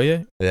funny.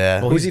 Poirier,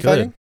 Yeah. Well, Who's he's he good.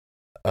 fighting?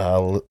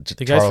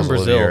 The guy's from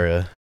Brazil.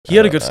 Oliveira. he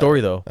had a good Uh,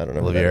 story though. I don't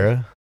know. who that is.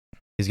 Oliveira.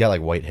 He's got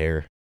like white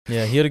hair.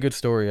 Yeah, he had a good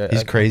story.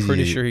 He's crazy. I'm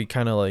pretty sure he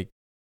kind of like.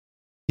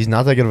 He's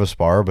not that good of a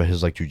spar, but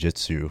his like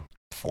jujitsu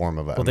form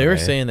of it. Well, they were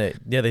saying that.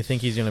 Yeah, they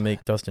think he's gonna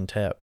make Dustin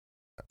tap.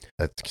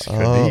 that could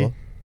Oh. be. It's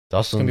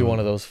Dustin. gonna be one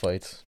of those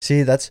fights.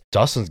 See, that's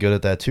Dustin's good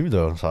at that too,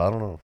 though. So I don't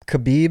know.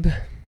 Khabib.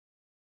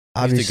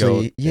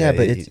 Obviously, yeah,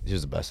 but it's he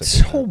was the best. At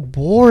so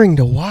boring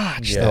to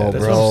watch, Yeah, though,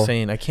 that's what bro. I'm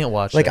saying. I can't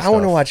watch. Like, that I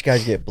want to stuff. watch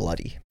guys get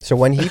bloody. So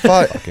when he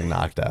fought, fucking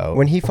knocked out.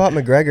 when he fought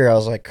McGregor, I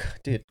was like,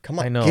 dude, come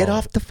on, I know. get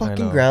off the I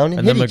fucking know. ground and,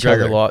 And hit then each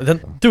McGregor other. lost.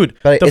 Then, dude,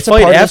 But the it's a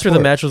fight part of the after the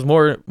sport. match was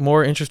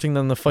more interesting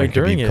than the fight When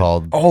during Khabib it.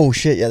 called. Oh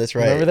shit, yeah, that's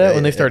right. Remember that Yeah,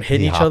 when they yeah, started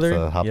hitting he each hopped other?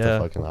 The, hopped Yeah. the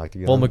fucking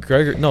octagon. Well,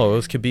 McGregor. No, it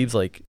was Khabib's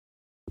like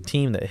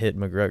team that hit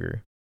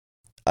McGregor.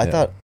 I Yeah.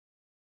 thought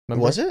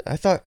Remember? was it? I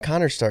thought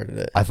Connor started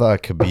it. I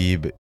thought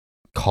Khabib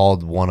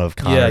called one of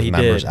Connor's he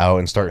members did. out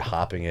and started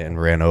hopping it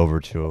and ran over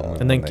to him.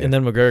 And then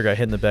McGregor got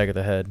hit in the back of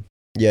the head.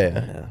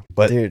 Yeah,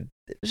 But dude,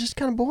 it was just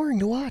kind of boring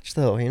to watch,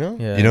 though. You know?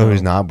 Yeah, you know I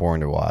who's not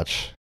boring to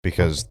watch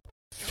because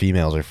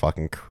females are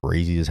fucking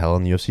crazy as hell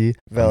in the UFC?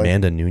 Val-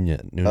 Amanda Nunes.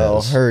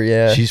 Oh, her,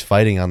 yeah, She's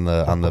fighting on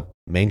the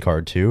main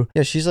card too.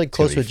 yeah, she's like It's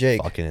gonna close be with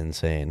Jake. Fucking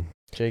insane.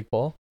 Jake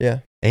Paul.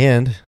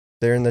 And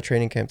They're in the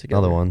training camp together.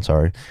 another one,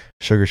 sorry,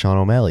 Sugar Sean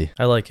O'Malley.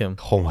 I like him.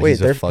 Oh my, Wait,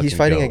 he's a he's fucking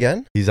fighting goat.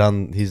 again? He's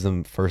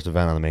the first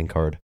event on the main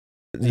card.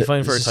 Is he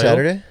fighting for a This is title?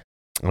 Saturday?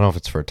 I don't know if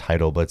it's for a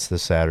title, but it's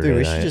this Saturday Dude,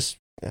 we night. should just.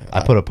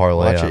 I put a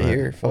parlay watch on it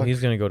here. Well, Fuck. he's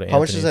gonna go to. How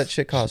much does Anthony's. that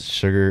shit cost?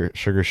 Sugar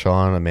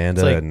Sean,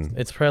 Amanda, It's like and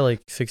it's probably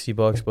like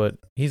 $60, but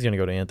he's gonna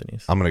go to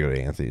Anthony's. I'm gonna go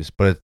to Anthony's.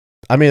 But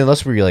I mean,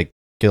 unless we like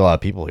get a lot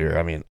of people here,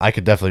 I mean, I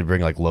could definitely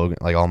bring like Logan,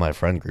 like all my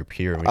friend group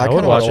here. And we I could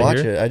would kind of want watch to it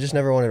watch here. it. I just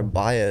never wanted to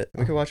buy it.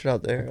 We could watch it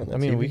out there. On the I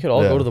mean, TV. we could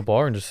all Yeah. go to the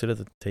bar and just sit at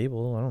the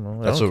table. I don't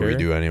know. That's I don't what we care.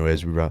 do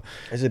anyways. We brought.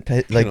 Is it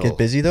like get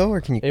busy though,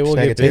 or can you It will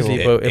snag get a table? busy,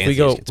 Yeah, but if we Anthony's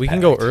go, gets we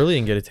can go packed. early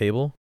and get a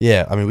table.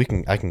 Yeah, I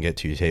mean, I can get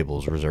 2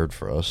 tables reserved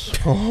for us.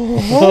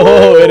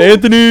 Oh, at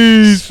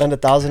Anthony's. Spend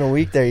 $1,000 a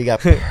week there. You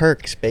got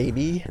perks,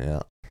 baby. Yeah.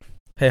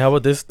 Hey, how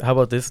about this? How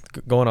about this?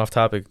 Going off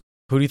topic,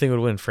 who do you think would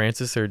win,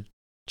 Francis or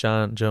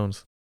John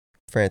Jones?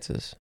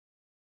 Francis.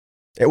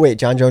 Wait,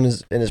 John Jones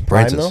is in his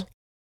prime Francis. though.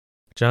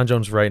 John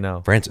Jones right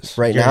now. Francis.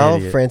 Right You're an now,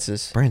 idiot.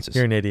 Francis. Francis.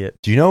 You're an idiot.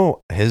 Do you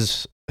know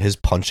his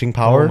punching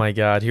power? Oh my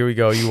God! Here we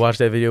go. You watched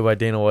that video by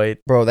Dana White.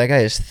 Bro, that guy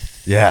is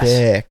Yes.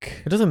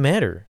 thick. It doesn't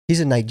matter. He's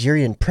a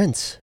Nigerian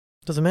prince.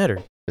 It doesn't matter.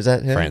 Is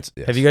that him? Francis.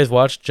 Yes. Have you guys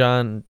watched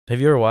John? Have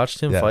you ever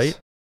watched him Yes. fight?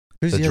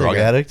 Who's the other drug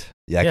guy? addict?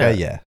 Yeah, Yeah. guy,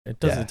 yeah. It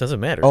doesn't. Yeah. It doesn't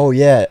matter. Oh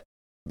yeah.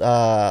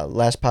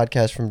 Last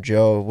podcast from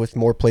Joe with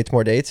more plates,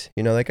 more dates.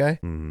 You know that guy,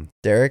 Mhm.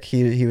 Derek.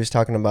 He was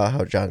talking about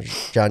how John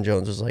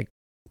Jones was like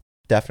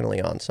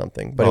definitely on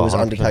something, but it Oh, was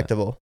 100%.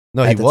 undetectable.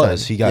 No, At he the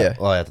was. time, He got yeah.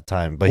 well at the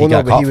time, but Well, he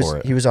got caught he was for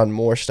it. he was on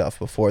more stuff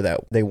before that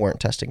they weren't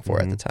testing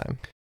for at the time.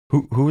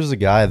 Who was the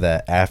guy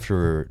that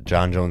after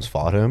John Jones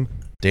fought him,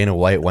 Dana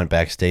White went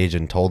backstage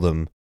and told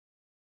him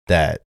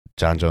that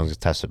John Jones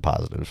tested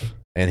positive,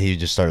 and he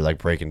just started like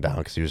breaking down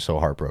because he was so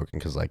heartbroken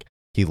because like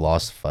he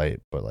lost the fight,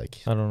 but like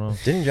I don't know.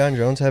 Didn't John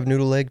Jones have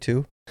noodle leg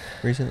too?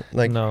 Recently,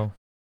 like No,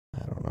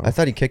 I don't know. I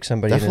thought he kicked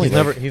somebody. Definitely in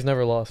his leg. he's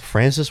never lost.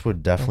 Francis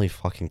would definitely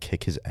fucking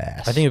kick his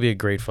ass. I think it'd be a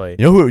great fight.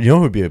 you know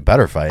who would be a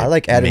better fight. I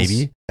like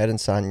maybe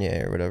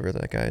Adesanya or whatever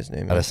that guy's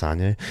name is.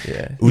 Adesanya,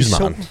 Yeah, he's so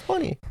Usman.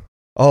 funny.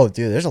 Oh,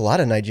 dude, there's a lot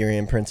of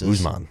Nigerian princes.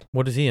 Usman.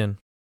 What is he in?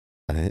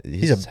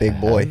 He's a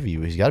big boy. heavy.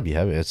 He's got to be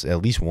heavy. It's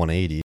at least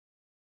 180.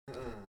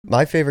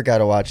 My favorite guy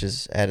to watch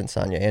is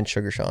Adesanya and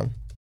Sugar Sean.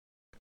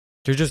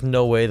 There's just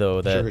no way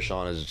though that Sugar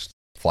Sean is just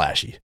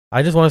flashy.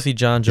 I just want to see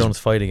John Jones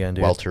fight again,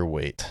 dude.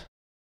 Welterweight.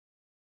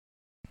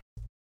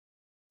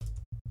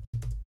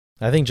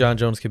 I think John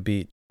Jones could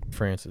beat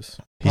Francis.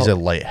 He's Oh. a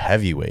light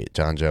heavyweight,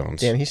 John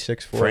Jones. Damn, he's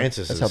 6'4".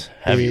 Francis That's is a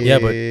heavy. Yeah,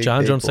 but big,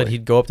 John big Jones said boy.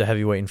 he'd go up to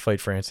heavyweight and fight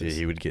Yeah, Francis.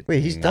 he would get.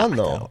 Wait, he's done knocked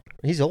though. out.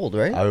 He's old,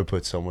 right? I would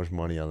put so much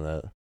money on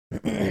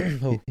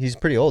that. He's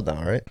pretty old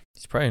now, right?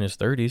 He's probably in his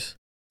 30s.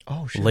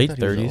 Oh shit, Late I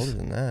thought he was 30s. older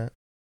than that.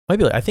 Might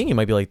be. I think he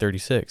might be like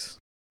 36.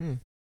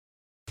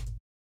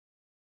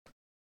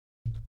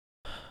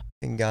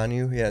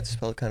 Ngannou, yeah, it's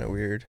spelled kind of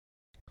weird.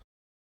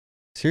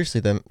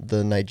 Seriously, the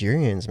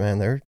Nigerians, man,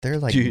 they're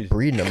like Dude,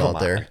 breeding them come out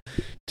there.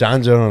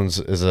 John Jones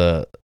is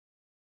a,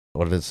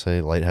 what did it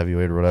say, light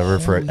heavyweight or whatever,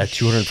 for Holy at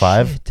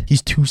 205. shit.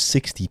 He's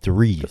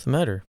 263. Doesn't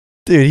matter.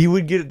 Dude, he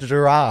would get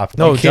dropped.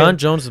 No, You John can't-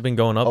 Jones has been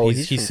going up. Oh, he's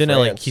he's he's from sitting at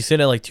like France.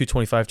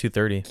 225,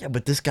 230. Yeah,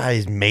 but this guy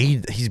is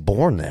made. He's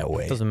born that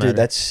way. Doesn't matter. Dude,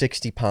 that's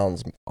 60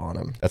 pounds on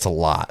him. That's a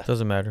lot.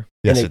 Doesn't matter.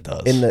 Yes, In a- it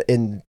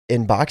does.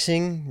 In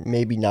boxing,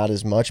 maybe not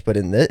as much, but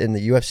in the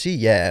UFC,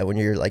 yeah, when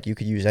you're like you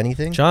could use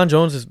anything. John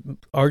Jones is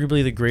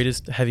arguably the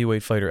greatest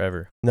heavyweight fighter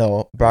ever.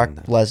 No, Brock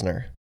No.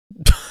 Lesnar.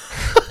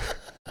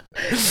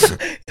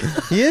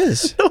 He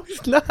is. No,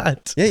 he's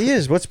not. Yeah, he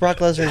is. What's Brock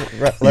Lesnar's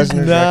He's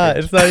not.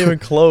 record? It's not even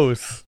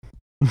close.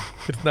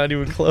 It's not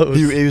even close.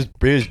 He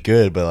was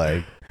good, but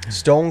like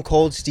Stone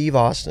Cold Steve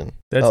Austin.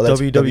 That's Oh,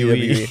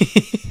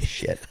 WWE.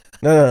 Shit.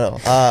 No.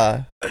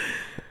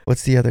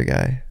 What's the other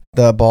guy?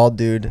 The bald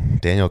dude.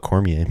 Daniel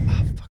Cormier.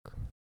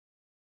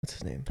 What's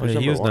his name? Oh, yeah,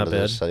 he was not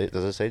bad. Does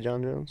it say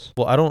John Jones?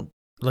 Well, I don't.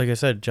 Like I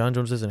said, John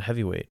Jones isn't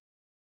heavyweight.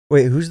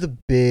 Wait, who's the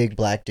big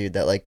black dude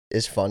that like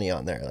is funny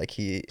on there? Like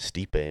he.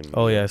 Stipe.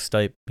 Oh yeah,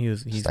 Stipe.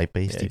 He's Stipe.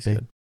 he's Stipe.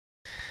 good.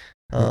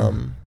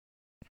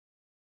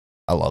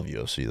 I love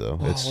UFC though.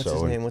 Oh, It's what's so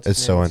his name? What's it's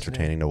his so name? What's his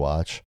entertaining to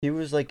watch. He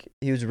was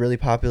really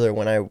popular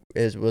when I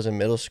was in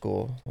middle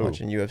school Who?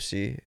 watching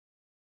UFC.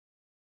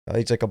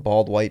 He's like a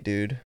bald white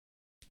dude,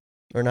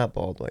 or not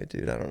bald white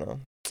dude. I don't know.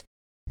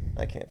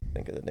 I can't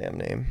think of the damn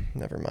name.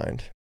 Never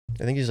mind.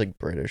 I think he's like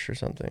British or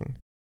something.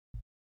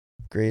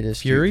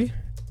 Greatest Fury?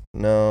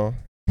 No.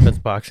 That's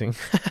boxing.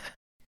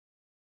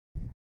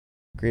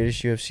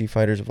 Greatest UFC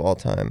fighters of all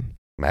time.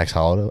 Max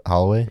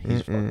Holloway.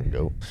 He's Mm-mm. fucking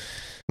dope.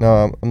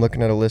 No, I'm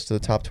looking at a list of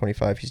the top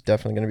 25. He's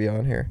definitely going to be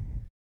on here.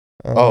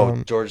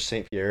 George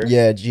St. Pierre.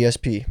 Yeah,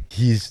 GSP.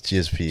 He's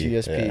GSP.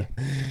 GSP.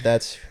 Yeah.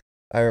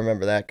 I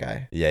remember that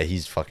guy. Yeah,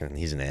 he's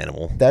an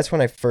animal. That's when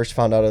I first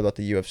found out about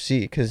the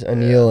UFC because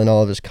Anil and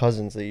all of his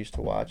cousins they used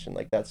to watch and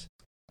like that's,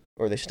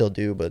 or they still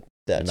do, but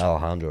that's And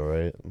Alejandro,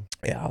 right?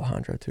 yeah,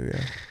 Alejandro too.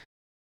 Yeah.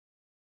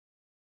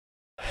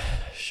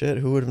 Shit,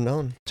 who would have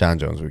known? John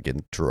Jones would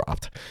get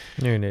dropped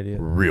You're an idiot.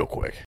 real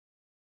quick.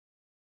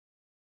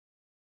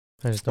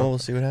 I just Well, don't. we'll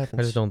see what happens.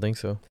 I just don't think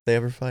so. If they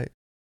ever fight.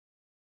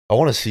 I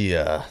want to see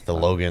the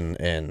Logan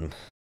and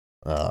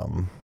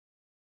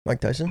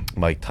Mike Tyson?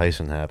 Mike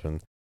Tyson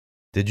happen.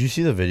 Did you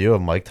see the video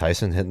of Mike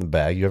Tyson hitting the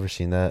bag? You ever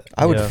seen that?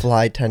 I would Yeah.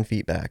 fly 10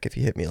 feet back if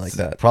he hit me like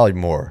that. Probably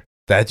more.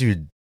 That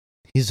dude,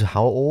 he's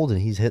how old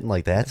and he's hitting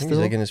like I that think still?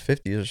 he's like in his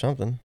 50s or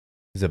something.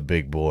 He's a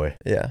big boy.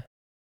 Yeah.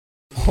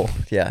 Oh,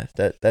 yeah.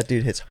 That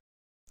dude hits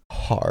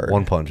hard.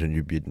 One punch and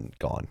you'd be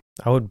gone.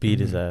 I would beat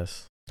his Mhm.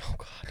 ass. Oh,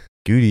 God.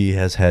 Goody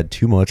has had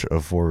too much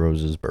of Four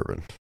Roses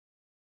bourbon.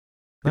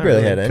 You Not barely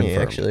really. had any,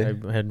 Confirmed.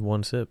 actually. I had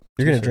one sip.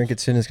 You're two going to drink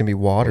sips. it soon. It's going to be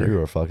water.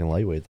 You're a fucking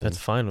lightweight. Then. That's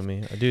fine with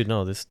me, dude.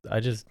 No,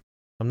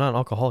 I'm not an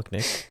alcoholic,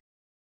 Nick.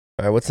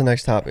 All right, what's the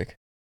next topic?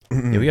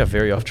 Yeah, we got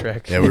very off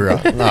track. Yeah, we were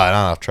not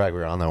off track. We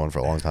were on that one for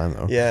a long time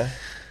though. Yeah.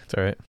 It's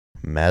all right.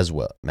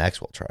 Maxwell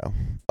trial.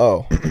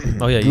 Oh.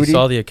 Oh yeah, you Goody?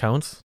 saw the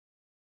accounts?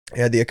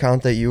 Yeah, the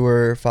account that you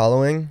were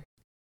following,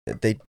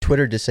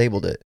 Twitter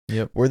disabled it.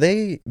 Yep. Were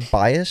they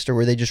biased or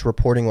were they just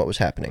reporting what was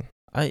happening?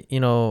 I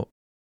don't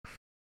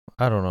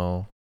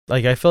know.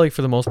 Like I feel like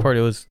for the most part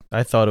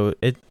I thought it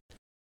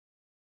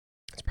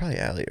It's probably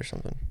Allie or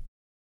something.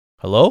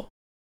 Hello?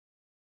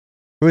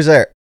 Who's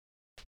there?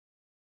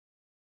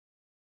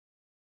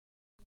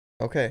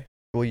 Okay.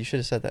 Well, you should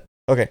have said that.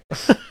 Okay.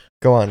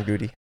 Go on,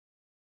 Goody.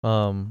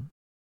 Now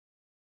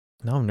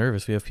I'm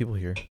nervous. We have people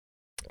here.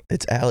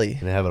 It's Allie.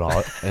 And have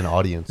an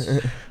audience. No,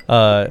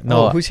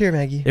 Oh, who's here,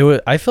 Maggie? it was.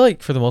 I feel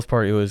like for the most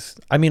part, it was.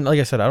 I mean, like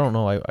I said, I don't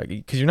know.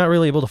 Because you're not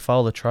really able to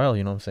follow the trial.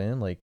 You know what I'm saying?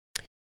 Like,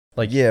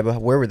 Yeah,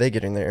 but where were they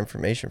getting their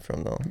information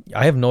from, though?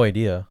 I have no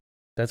idea.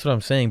 That's what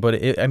I'm saying. But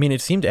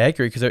it seemed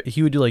accurate because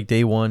he would do like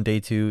day 1, day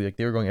 2. Like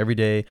they were going every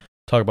day,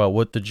 talk about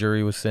what the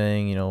jury was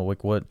saying. You know,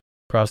 like what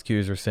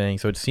prosecutors were saying.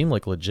 So it seemed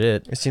like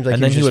legit. It seems like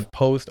And then he was would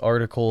post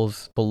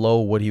articles below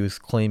what he was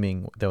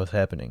claiming that was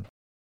happening.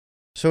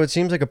 So it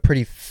seems like a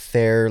pretty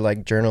fair,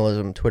 like,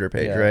 journalism Twitter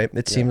page, Yeah, right?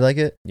 It yeah. seemed like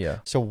it. Yeah.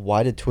 So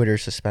why did Twitter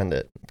suspend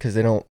it? Because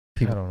they don't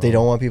don't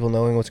know. want people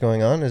knowing what's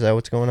going on. Is that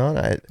what's going on?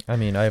 I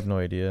mean, I have no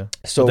idea.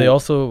 So But they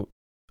also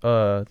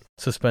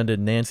suspended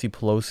Nancy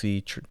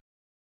Pelosi.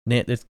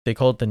 They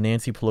call it the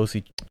Nancy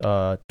Pelosi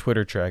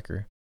Twitter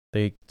tracker.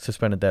 They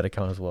suspended that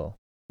account as well.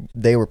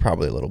 they were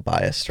probably a little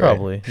biased, right?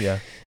 Probably, yeah.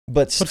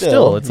 But still,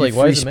 still, it's like, free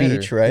why does it matter?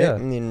 speech, right? Yeah. I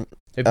mean,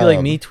 It'd be like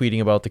Um, me tweeting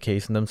about the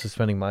case and them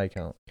suspending my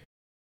account.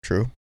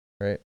 true.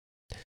 Right.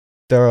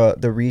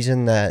 The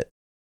reason that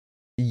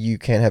you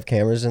can't have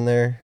cameras in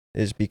there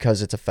is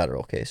because it's a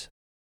federal case.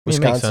 I mean,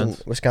 it makes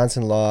sense.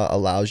 Wisconsin law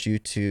allows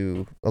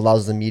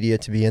the media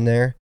to be in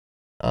there,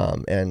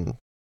 and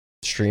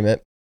stream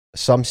it.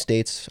 Some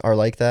states are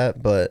like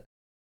that, but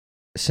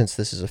since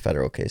this is a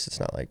federal case, it's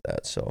not like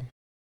that. So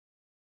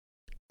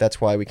that's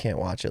why we can't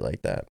watch it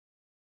like that.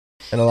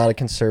 And a lot of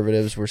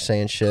conservatives were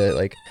saying shit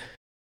like,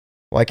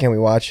 "Why can't we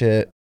watch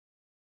it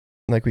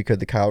like we could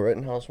the Kyle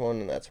Rittenhouse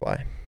one?" And that's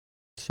why.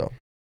 So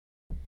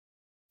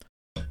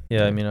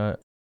Yeah, I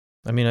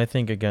mean, I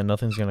think again,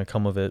 nothing's gonna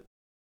come of it,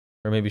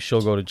 or maybe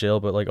she'll go to jail,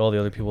 but like all the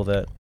other people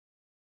that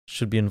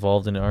should be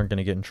involved in it aren't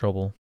gonna get in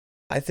trouble.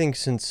 I think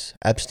since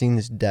Epstein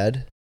is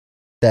dead,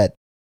 that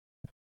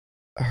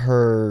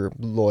her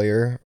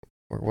lawyer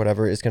or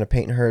whatever is going to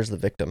paint her as the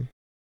victim.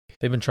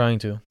 They've been trying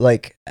to.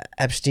 Like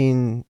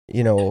Epstein,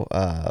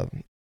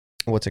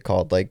 what's it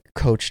called? Like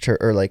coached her,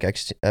 or like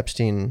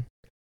Epstein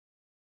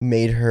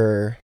made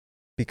her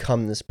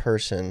become this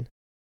person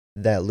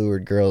that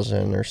lured girls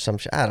in or some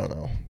shit. I don't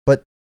know.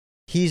 But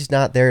he's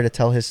not there to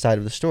tell his side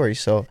of the story,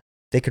 so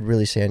they could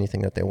really say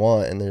anything that they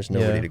want, and there's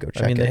nobody to go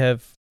check I mean, it. they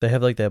have They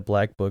have like that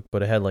black book,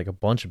 but it had like a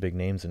bunch of big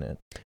names in it.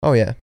 Oh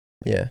yeah,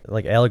 yeah.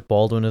 Like Alec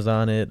Baldwin is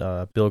on it.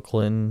 Bill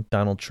Clinton,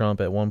 Donald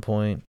Trump at one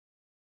point.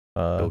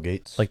 Bill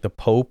Gates. Like the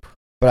Pope.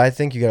 But I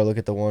think you got to look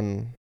at the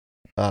one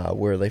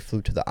where they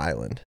flew to the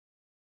island.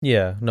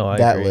 Yeah, no, I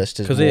That agree. list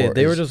is because more-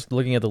 they were is- just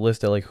looking at the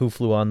list at like who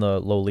flew on the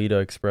Lolita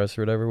Express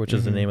or whatever, which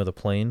is the Mhm. name of the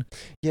plane.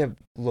 Yeah,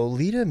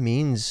 Lolita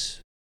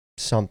means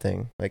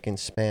something like in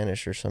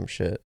Spanish or some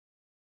shit.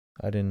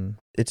 I didn't.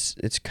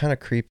 It's kind of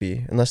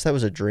creepy, unless that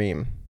was a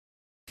dream.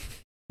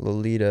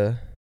 Lolita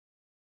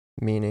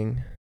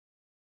meaning.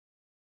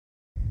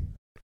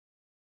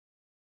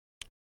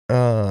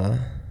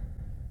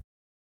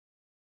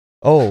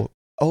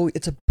 Oh,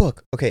 it's a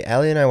book. Okay,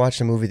 Allie and I watched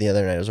a movie the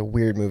other night. It was a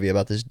weird movie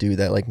about this dude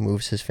that like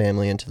moves his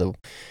family into the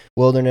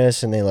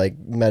wilderness and they like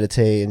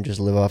meditate and just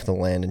live off the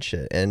land and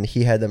shit. And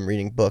he had them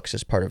reading books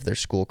as part of their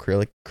school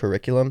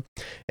curriculum.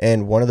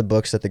 And one of the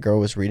books that the girl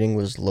was reading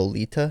was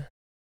Lolita,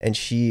 and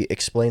she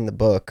explained the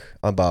book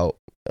about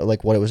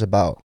like what it was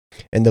about.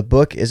 And the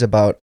book is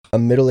about a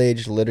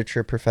middle-aged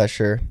literature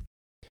professor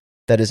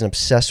that is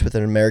obsessed with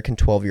an American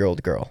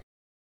 12-year-old girl.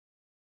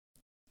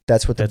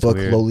 That's what the That's book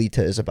weird.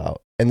 Lolita is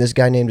about. And this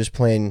guy named his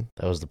plane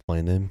That was the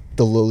plane name.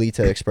 the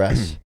Lolita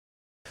Express.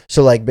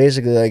 So like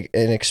basically like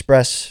an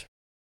express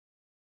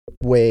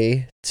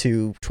way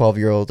to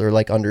 12-year-old or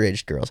like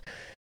underage girls.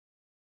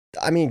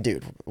 I mean,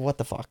 dude, what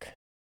the fuck?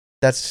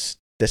 That's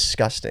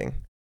disgusting.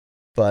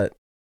 But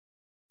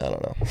I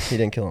don't know. He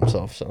didn't kill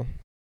himself, so.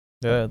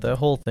 Yeah, that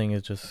whole thing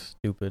is just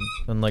stupid.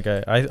 And like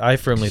I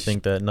firmly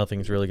think that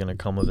nothing's really gonna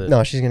come of it.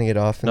 No, she's gonna get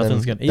off. And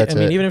Nothing's then gonna. that's I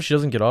mean, it. even if she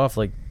doesn't get off,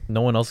 like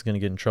no one else is gonna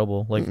get in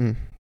trouble. Like, Mm-mm.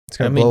 It's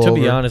I gonna mean, blow to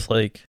be over. honest,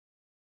 like,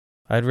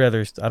 I don't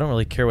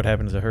really care what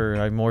happens to her.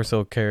 I more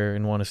so care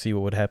and want to see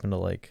what would happen to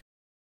like,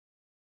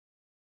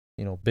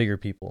 bigger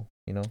people.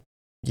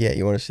 Yeah,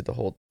 you want to see the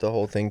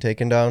whole thing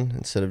taken down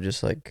instead of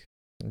just like,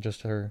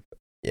 Just her.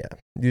 yeah,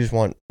 you just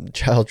want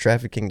child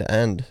trafficking to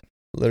end.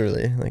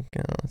 Literally, like,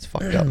 it's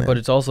fucked up, man. But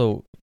it's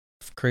also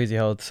crazy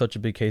how it's such a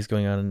big case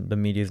going on in the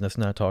media and that's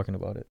not talking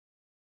about it.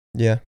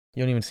 Yeah,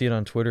 You don't even see it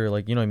on Twitter.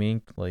 Like, you know what I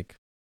mean? Like,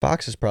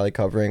 Fox is probably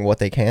covering what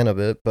they can of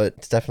it, but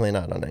it's definitely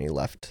not on any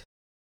left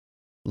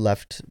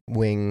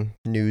wing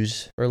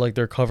news. or like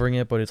they're covering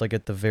it, but it's like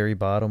at the very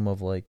bottom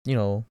of like,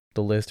 the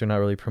list. They're not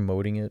really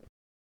promoting it.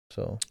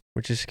 So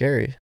Which is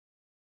scary.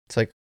 It's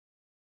like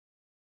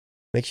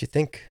makes you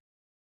think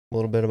a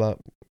little bit about,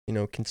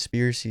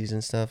 conspiracies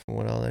and stuff and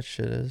what all that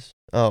shit is.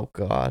 Oh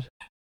god.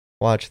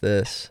 Watch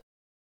this.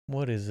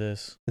 what is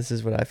this? This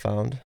is what I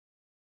found.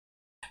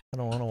 I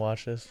don't want to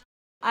watch this.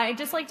 I'd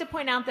just like to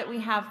point out that we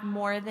have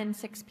more than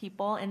 6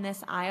 people in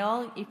this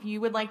aisle. If you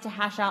would like to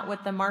hash out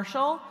with the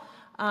marshal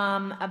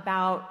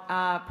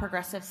about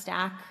progressive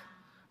stack,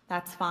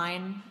 that's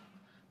fine.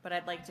 But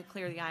I'd like to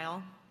clear the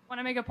aisle. Want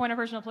to make a point of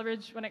personal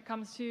privilege when it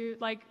comes to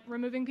like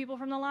removing people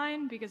from the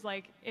line, because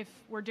like if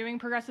we're doing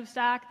progressive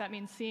stack, that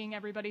means seeing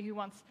everybody who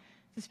wants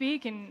to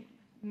speak and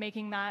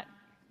making that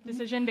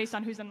decision based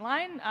on who's in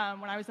line.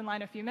 When I was in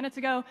line a few minutes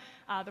ago,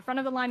 the front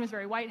of the line was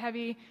very white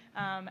heavy,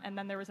 and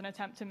then there was an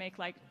attempt to make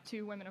like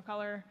 2 women of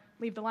color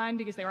leave the line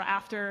because they were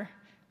after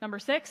number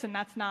 6, and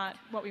that's not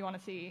what we want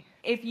to see.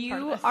 If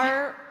you this.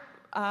 are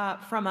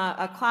from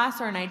a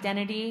class or an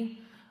identity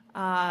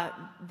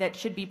that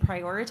should be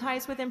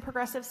prioritized within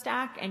progressive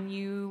stack and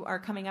you are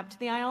coming up to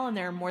the aisle and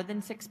there are more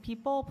than 6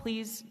 people,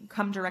 please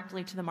come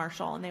directly to the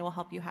marshal and they will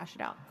help you hash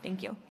it out.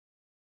 Thank you.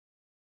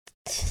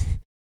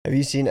 Have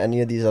you seen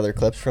any of these other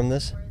clips from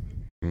this?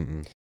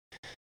 Mm-mm.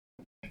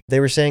 They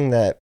were saying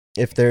that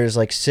if there's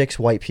like 6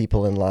 white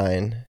people in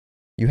line,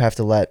 you have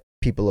to let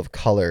people of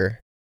color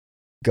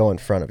go in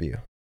front of you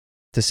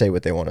to say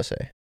what they want to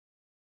say.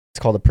 It's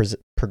called a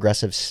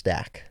progressive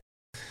stack.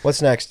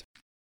 What's next?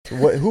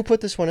 Who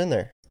put this one in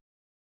there?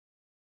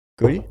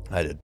 Goody?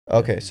 I did.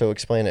 Okay, so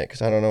explain it,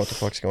 because I don't know what the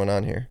fuck's going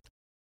on here.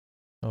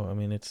 Oh, I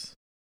mean, it's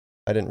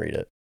I didn't read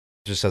it.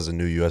 Just as a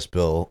new U.S.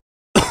 bill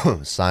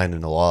signed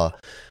into law,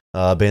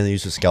 ban the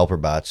use of scalper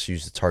bots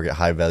used to target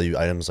high-value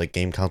items like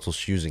game consoles,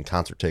 shoes, and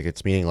concert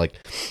tickets. Meaning, like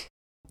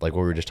what we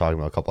were just talking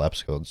about a couple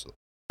episodes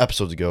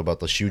ago about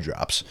the shoe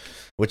drops,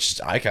 which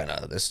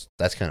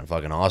that's kind of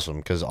fucking awesome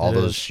because all It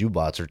those is. shoe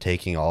bots are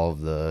taking all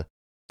of the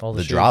all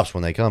drops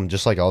when they come.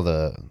 Just like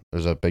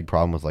there's a big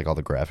problem with like all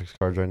the graphics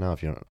cards right now. I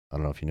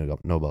don't know if you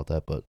know about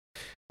that, but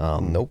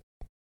Nope.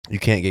 you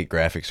can't get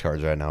graphics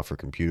cards right now for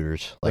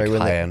computers, like Right, when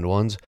they- high-end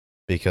ones,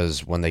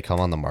 because when they come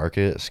on the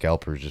market,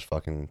 scalpers just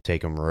fucking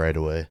take them right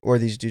away. Or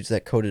these dudes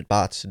that coded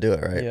bots to do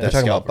it, right? Yeah. They're That's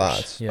talking about scalpers.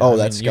 bots. Yeah, Oh, I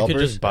that's mean, you scalpers?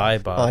 could just buy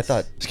bots. Oh, I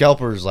thought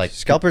Scalpers like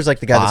scalpers like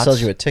the guy that bots-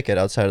 sells you a ticket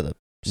outside of the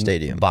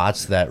stadium.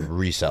 bots that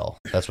resell.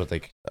 That's what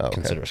they Oh, okay.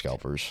 consider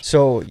scalpers.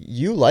 So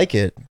you like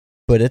it,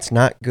 but it's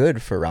not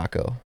good for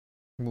Rocco.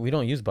 we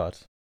don't use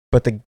bots.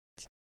 But the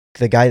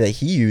guy that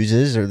he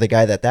uses, or the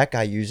guy that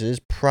guy uses,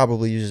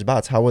 probably uses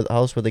bots. How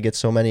else would they get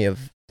so many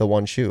of the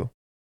one shoe?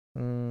 I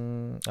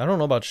don't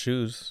know about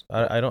shoes.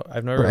 I've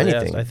never Or really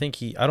anything. asked. I think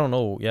I don't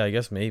know. Yeah, I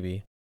guess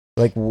maybe.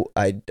 Like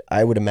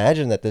I would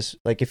imagine that this,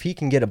 like if he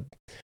can get a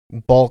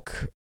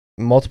bulk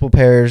multiple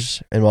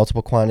pairs and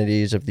multiple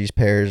quantities of these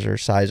pairs or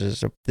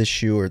sizes of this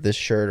shoe or this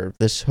shirt or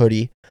this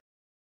hoodie.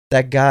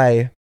 That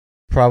guy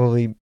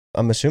probably,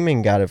 I'm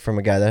assuming, got it from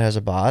a guy that has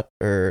a bot,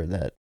 or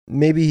that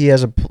maybe he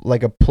has a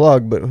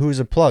plug, but who's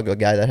a plug? A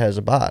guy that has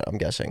a bot, I'm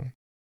guessing.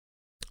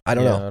 I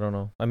don't know. I don't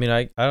know. I mean,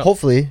 I don't,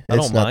 Hopefully, I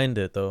it's don't not, mind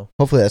it though.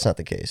 Hopefully, that's not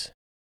the case.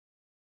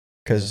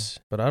 Because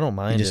But I don't he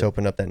mind just it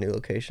opened up that new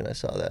location. I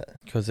saw that.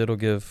 because it'll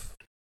give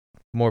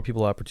more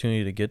people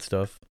opportunity to get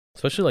stuff,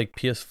 especially like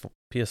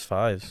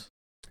PS5s.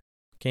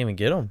 Can't even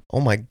get them. Oh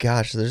my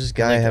gosh, there's this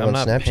guy I have I'm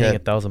on not paying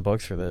Snapchat.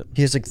 $1,000 for that.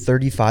 He has like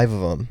 35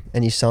 of them,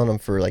 and he's selling them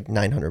for like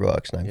 $900,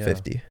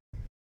 $950.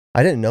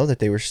 I didn't know that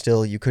they were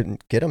still. You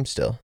couldn't get them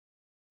still.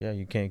 Yeah,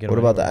 you can't get. What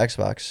them about the anywhere.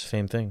 Xbox?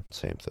 Same thing.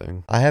 Same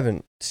thing. I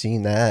haven't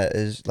seen that.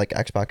 Is like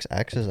Xbox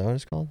X? Is that what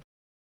it's called?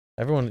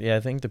 Everyone, yeah, I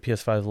think the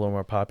PS5 is a little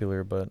more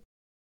popular, but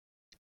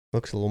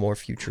Looks a little more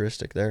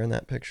futuristic there in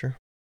that picture.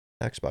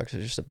 Xbox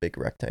is just a big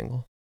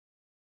rectangle.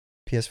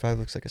 PS5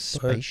 looks like a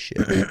spaceship.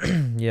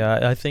 yeah,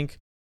 I think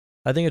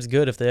it's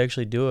good if they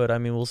actually do it. I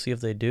mean, we'll see if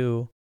they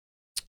do.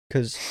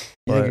 Because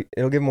But-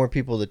 it'll give more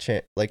people the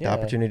chance, like the Yeah.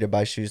 opportunity to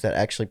buy shoes that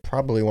actually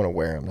probably want to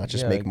wear them, not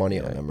just Yeah, make money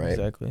yeah, on them, right?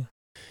 Exactly.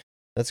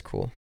 That's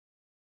cool.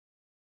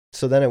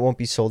 So then it won't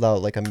be sold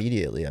out like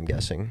immediately, I'm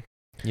guessing.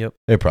 Yep.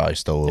 It probably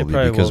still will It be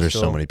probably because will there's so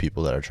still. many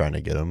people that are trying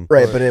to get them.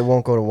 Right, But- but it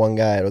won't go to one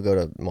guy. It'll go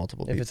to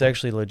multiple If people. it's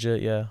actually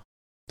legit, yeah.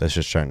 That's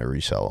just trying to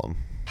resell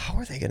them. How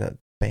are they going to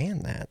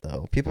ban that,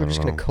 though? People I are just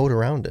don't going to know. code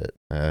around it.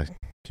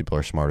 People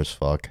are smart as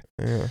fuck.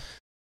 Yeah.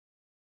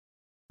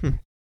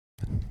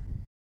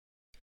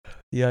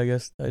 Yeah, I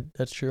guess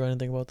that's true. I didn't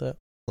think about that.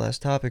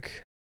 Last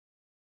topic.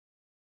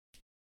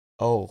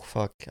 Oh,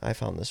 fuck. I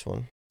found this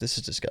one. This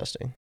is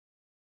disgusting.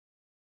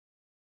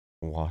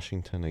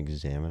 Washington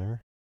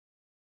Examiner.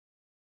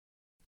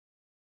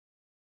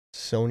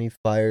 Sony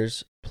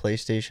fires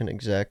PlayStation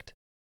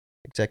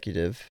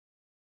executive.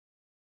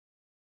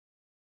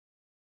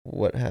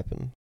 What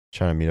happened?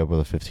 Trying to meet up with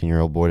a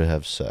 15-year-old boy to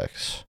have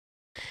sex.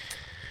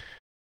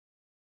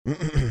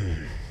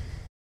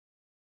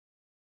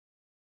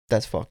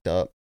 That's fucked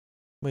up.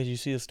 Wait, did you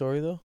see the story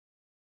though?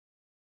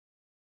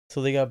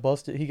 So they got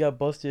busted. He got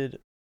busted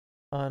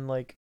on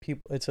like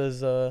people. It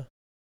says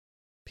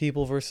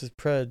People versus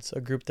Preds, a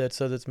group that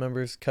says its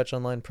members catch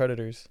online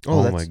predators.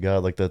 Oh that's my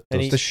god, like that.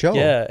 And Those, the show.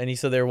 Yeah, and he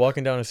said they were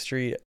walking down a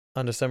street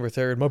on December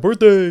 3rd, my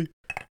birthday,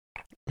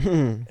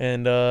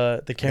 and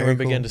the camera Very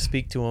began cool. to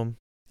speak to him,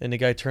 and the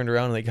guy turned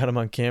around and they got him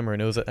on camera,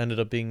 and it ended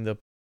up being the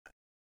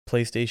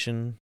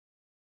PlayStation.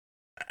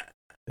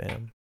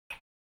 Damn.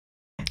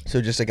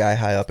 So just a guy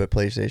high up at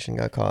PlayStation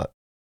got caught.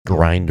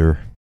 Grinder.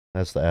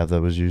 That's the app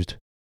that was used.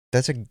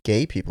 That's a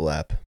gay people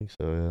app. I think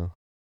so, yeah.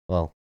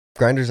 Well,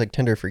 Grindr's like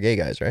Tinder for gay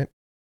guys, right?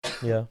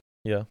 Yeah.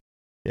 Yeah.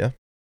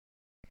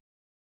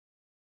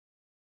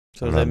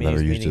 So I've does that mean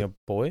never he's used meeting it. a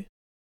boy?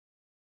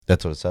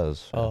 that's what it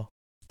says. Oh,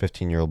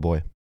 15-year-old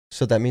boy.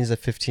 So that means the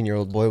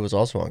 15-year-old boy was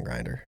also on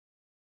Grindr.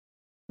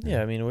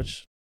 yeah. I mean,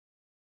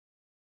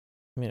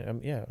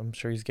 yeah, I'm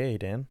sure he's gay,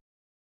 Dan.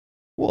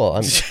 Well,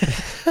 I'm.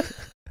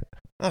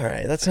 All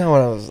right, that's not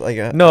what I was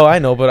like. No, I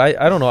know, but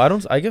I don't know.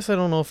 I guess I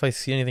don't know if I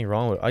see anything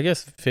wrong with. I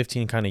guess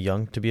 15 kind of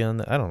young to be on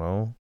that. I don't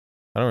know.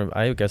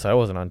 I guess I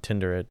wasn't on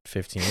Tinder at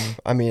 15.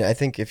 I mean, I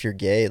think if you're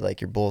gay, like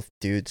you're both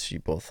dudes, you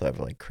both have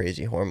like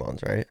crazy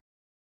hormones, right?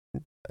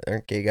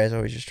 Aren't gay guys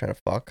always just trying to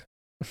fuck?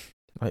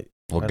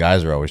 Well,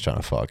 guys are always trying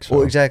to fuck. So,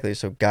 Well, exactly.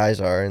 So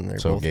guys are, and they're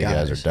so both gay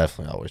guys. guys are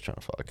definitely always trying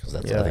to fuck. Because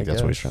that's, Yeah, I think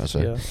that's what he's trying to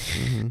say. Yeah.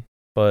 Mm-hmm.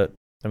 But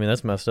I mean,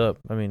 that's messed up.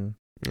 I mean,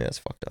 Yeah, it's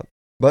fucked up.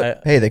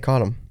 But hey, they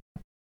caught him.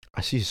 I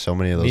see so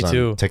many of Me those on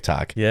too.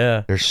 TikTok.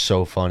 yeah. They're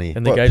so funny.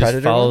 And the What, guy just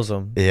Predator follows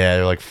him. Yeah,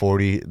 they're like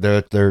 40.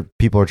 They're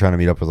people are trying to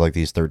meet up with like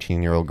these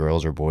 13-year-old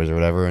girls or boys or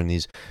whatever, and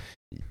these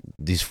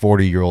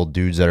 40-year-old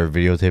dudes that are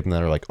videotaping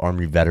that are like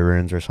army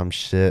veterans or some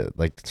shit.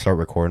 Like start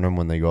recording them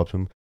when they go up to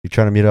them. You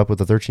trying to meet up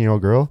with a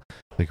 13-year-old girl?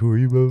 Like, who are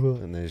you, blah,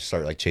 blah? And they just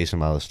start like chasing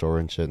them out of the store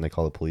and shit, and they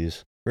call the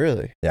police.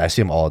 Really? Yeah, I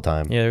see them all the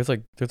time. Yeah, there's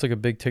like a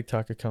big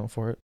TikTok account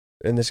for it.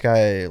 And this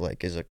guy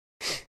like is a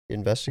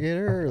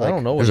investigator? Or, like, I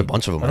don't know. There's what a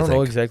bunch of them. I don't know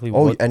think. exactly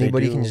Oh, what they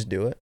anybody do. can just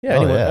do it. Yeah, Oh,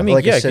 anyone. yeah. I mean,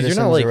 Like a yeah, because you're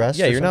not citizen's like arrest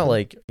or you're not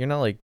something?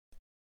 like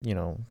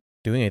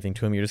doing anything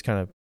to him. You're just kind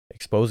of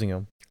exposing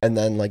him. And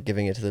then like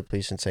giving it to the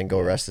police and saying, "Go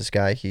arrest this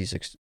guy." He's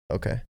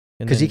okay.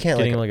 And 'Cause he then can't,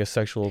 getting like, him like a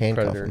sexual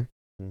Handcuff predator. him.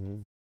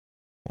 Mhm.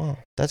 Wow,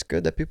 that's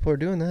good that people are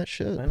doing that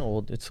shit. I know.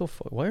 Well, it's so.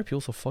 Why are people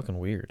so fucking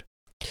weird?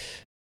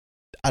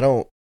 I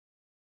don't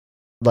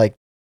like.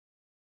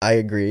 I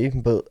agree,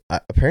 but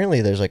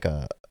apparently there's like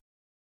a.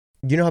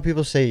 You know how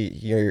people say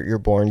you're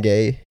born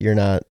gay, you're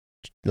not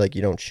like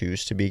you don't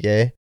choose to be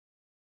gay.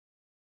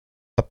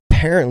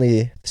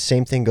 Apparently, the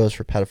same thing goes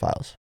for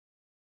pedophiles.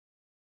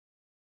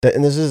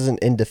 And this isn't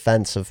in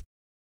defense of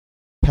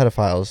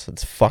pedophiles.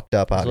 It's fucked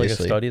up, There's like a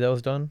obviously. study that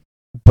was done.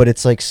 But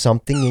it's like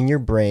something in your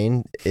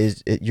brain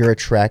you're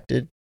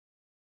attracted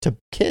to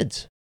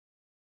kids.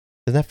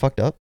 Isn't that fucked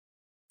up?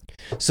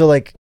 So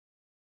like,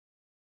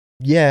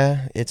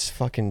 yeah, it's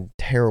fucking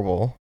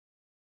terrible,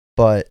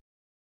 but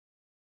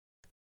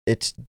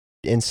it's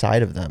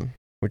inside of them,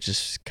 which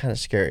is kind of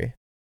scary.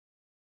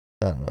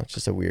 I don't know. It's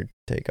just a weird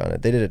take on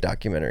it. They did a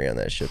documentary on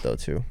that shit though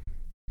too.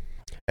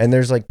 And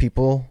there's like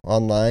people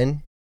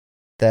online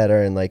that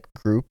are in like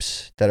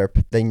groups that are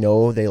they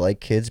know they like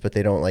kids, but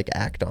they don't like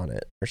act on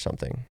it or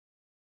something.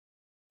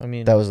 I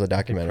mean, That was the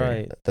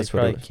documentary. That's That's they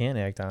what it probably was. can't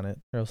act on it,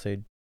 or else they.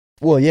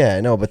 Well, yeah,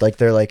 I know, but like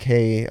they're like,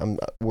 hey,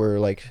 we're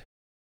like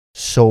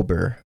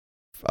sober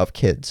of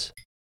kids.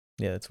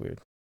 Yeah, it's weird.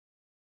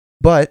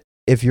 But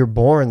if you're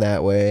born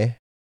that way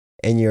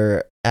and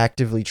you're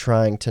actively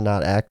trying to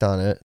not act on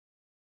it,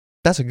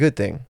 that's a good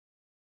thing.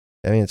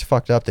 I mean, it's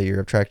fucked up that you're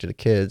attracted to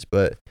kids,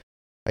 but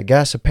I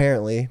guess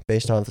apparently,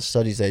 based on the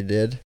studies they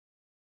did,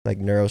 like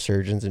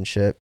neurosurgeons and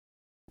shit,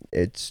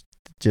 it's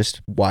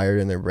just wired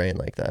in their brain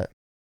like that.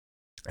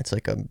 It's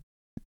like a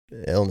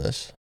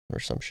illness or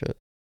some shit.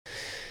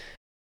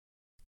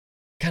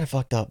 Kind of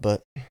fucked up,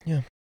 but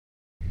yeah.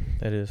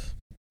 That is.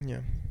 Yeah.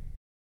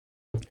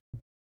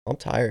 I'm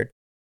tired.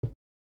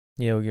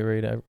 Yeah, we'll get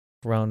ready to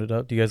round it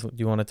up. Do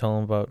you want to tell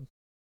them about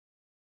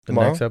the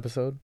Tomorrow? next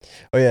episode?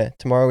 Oh yeah,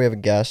 tomorrow we have a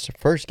guest,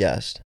 first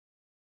guest,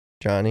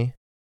 Johnny.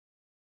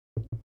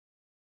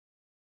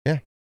 Yeah,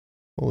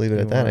 we'll leave it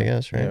at that, I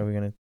guess, right? Yeah, we're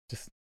gonna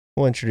just.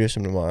 We'll introduce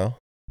him tomorrow,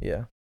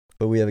 Yeah,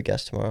 but we have a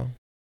guest tomorrow.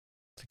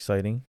 it's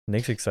exciting.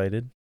 Nick's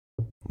excited.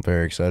 I'm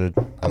very excited.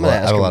 I'm gonna I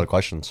ask have a him- lot of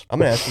questions. I'm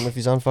gonna ask him if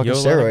he's on fucking You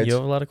steroids.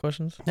 have a lot of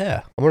questions.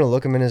 Yeah. I'm gonna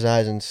look him in his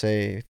eyes and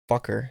say,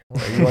 "Fucker,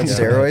 are you on Yeah.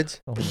 steroids?"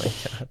 Oh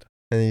my god!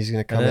 And he's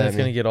gonna come And then at it's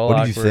me. gonna get all What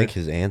do awkward. you think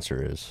his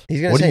answer is? He's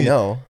gonna What do say you-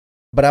 no,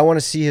 but I want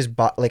to see his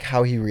like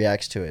how he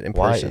reacts to it in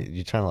Why? person.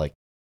 You trying to like?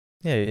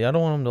 Yeah, I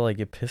don't want him to like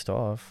get pissed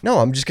off. No,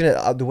 I'm just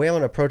gonna the way I'm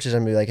gonna approach is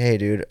I'm gonna be like, "Hey,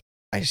 dude,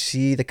 I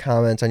see the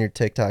comments on your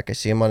TikTok. I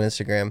see them on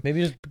Instagram.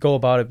 Maybe just go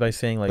about it by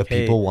saying The like,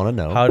 "Hey, people want to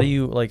know. how do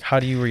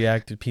you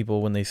react to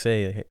people when they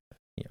say, hey,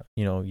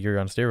 you know, you're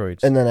on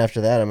steroids?" And then after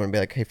that, I'm gonna be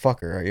like, "Hey,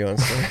 fucker, are you on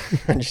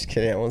steroids?" I'm just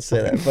kidding. I won't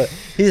say that. But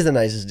he's the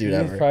nicest dude He's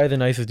ever. probably the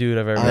nicest dude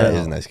I've ever I met. know.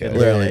 He's a nice guy.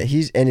 Literally.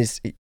 He's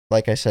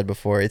like I said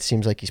before. It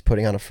seems like he's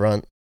putting on a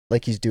front,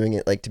 like he's doing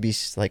it like to be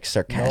like No,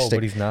 sarcastic.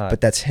 but he's not.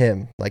 But that's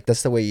him. Like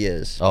that's the way he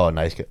is. Oh, a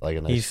nice guy, like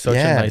a nice. He's such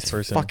yeah, a nice it's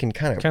person. fucking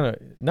kind of. Kind of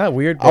not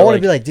weird. I but, want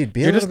to be like, dude,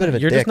 be a you're little just bit of a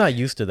you're dick. just not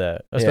used to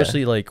that,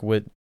 especially like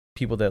with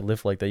people that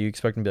lift like that. You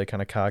expect them to be like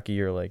kind of cocky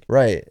or like.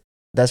 Right.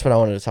 That's what I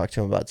wanted to talk to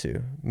him about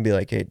too. And be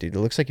like, hey, dude, it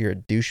looks like you're a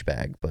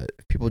douchebag, but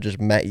if people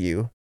just met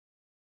you,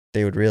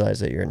 they would realize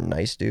that you're a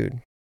nice dude.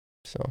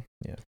 So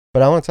Yeah.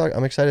 But I want to talk.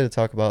 I'm excited to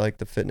talk about like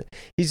the fitness.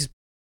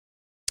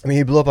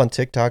 He blew up on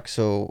TikTok,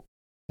 so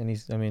And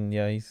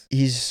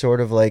he's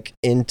sort of like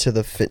into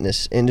the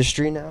fitness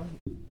industry now.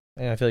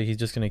 and I feel like he's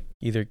just gonna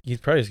he's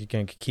probably just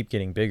gonna keep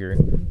getting bigger,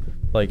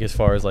 like as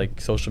far as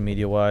like social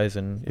media wise,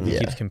 and if he Yeah.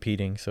 keeps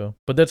competing. So,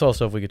 but that's all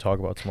stuff we could talk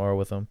about tomorrow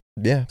with him.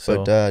 Yeah.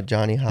 So, But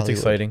Johnny Hollywood. It's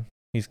exciting.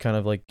 He's kind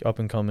of like up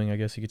and coming, I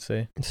guess you could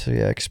say. So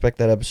yeah, expect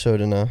that episode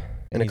in a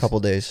And he's couple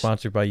days.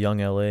 Sponsored by Young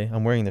LA.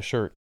 I'm wearing the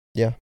shirt.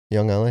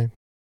 Young LA.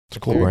 It's a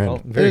cool Very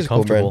brand. Very It is a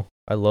cool brand. comfortable.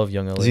 I love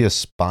Young LA. Is he a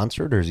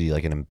sponsored or is he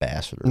like an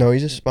ambassador? No,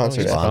 he's just Oh,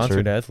 sponsored. he's a Sponsored?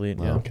 sponsored athlete.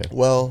 Oh, Yeah. okay.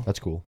 Well, That's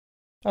cool.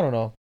 I don't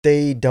know.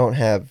 they don't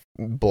have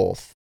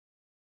both.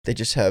 They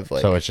just have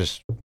like So it's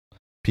just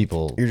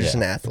people. you're just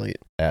yeah, an athlete.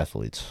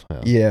 athletes.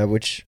 Yeah. Yeah,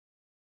 which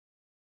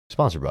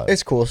Sponsored by.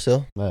 it's cool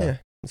still. Yeah. Yeah,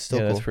 it's still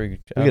yeah, cool. that's pretty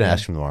good. We can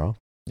ask him tomorrow.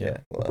 Yeah.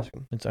 We'll ask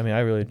him. I mean, I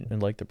really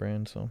like the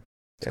brand. So.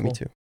 it's Yeah, me cool.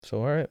 too. So,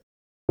 all right.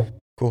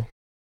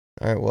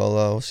 All right, well,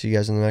 we'll see you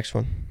guys in the next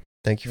one.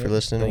 Thank you for Yeah,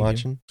 listening and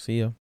thank you. watching. See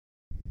ya.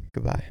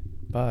 Goodbye.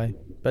 Bye.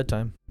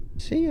 Bedtime.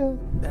 See ya.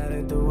 That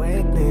ain't the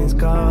way things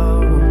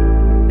go.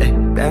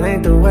 That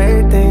ain't the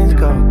way things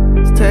go.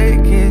 Let's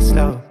take it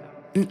slow.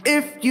 And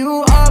if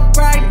you up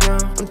right now,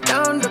 I'm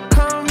down to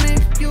come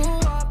if you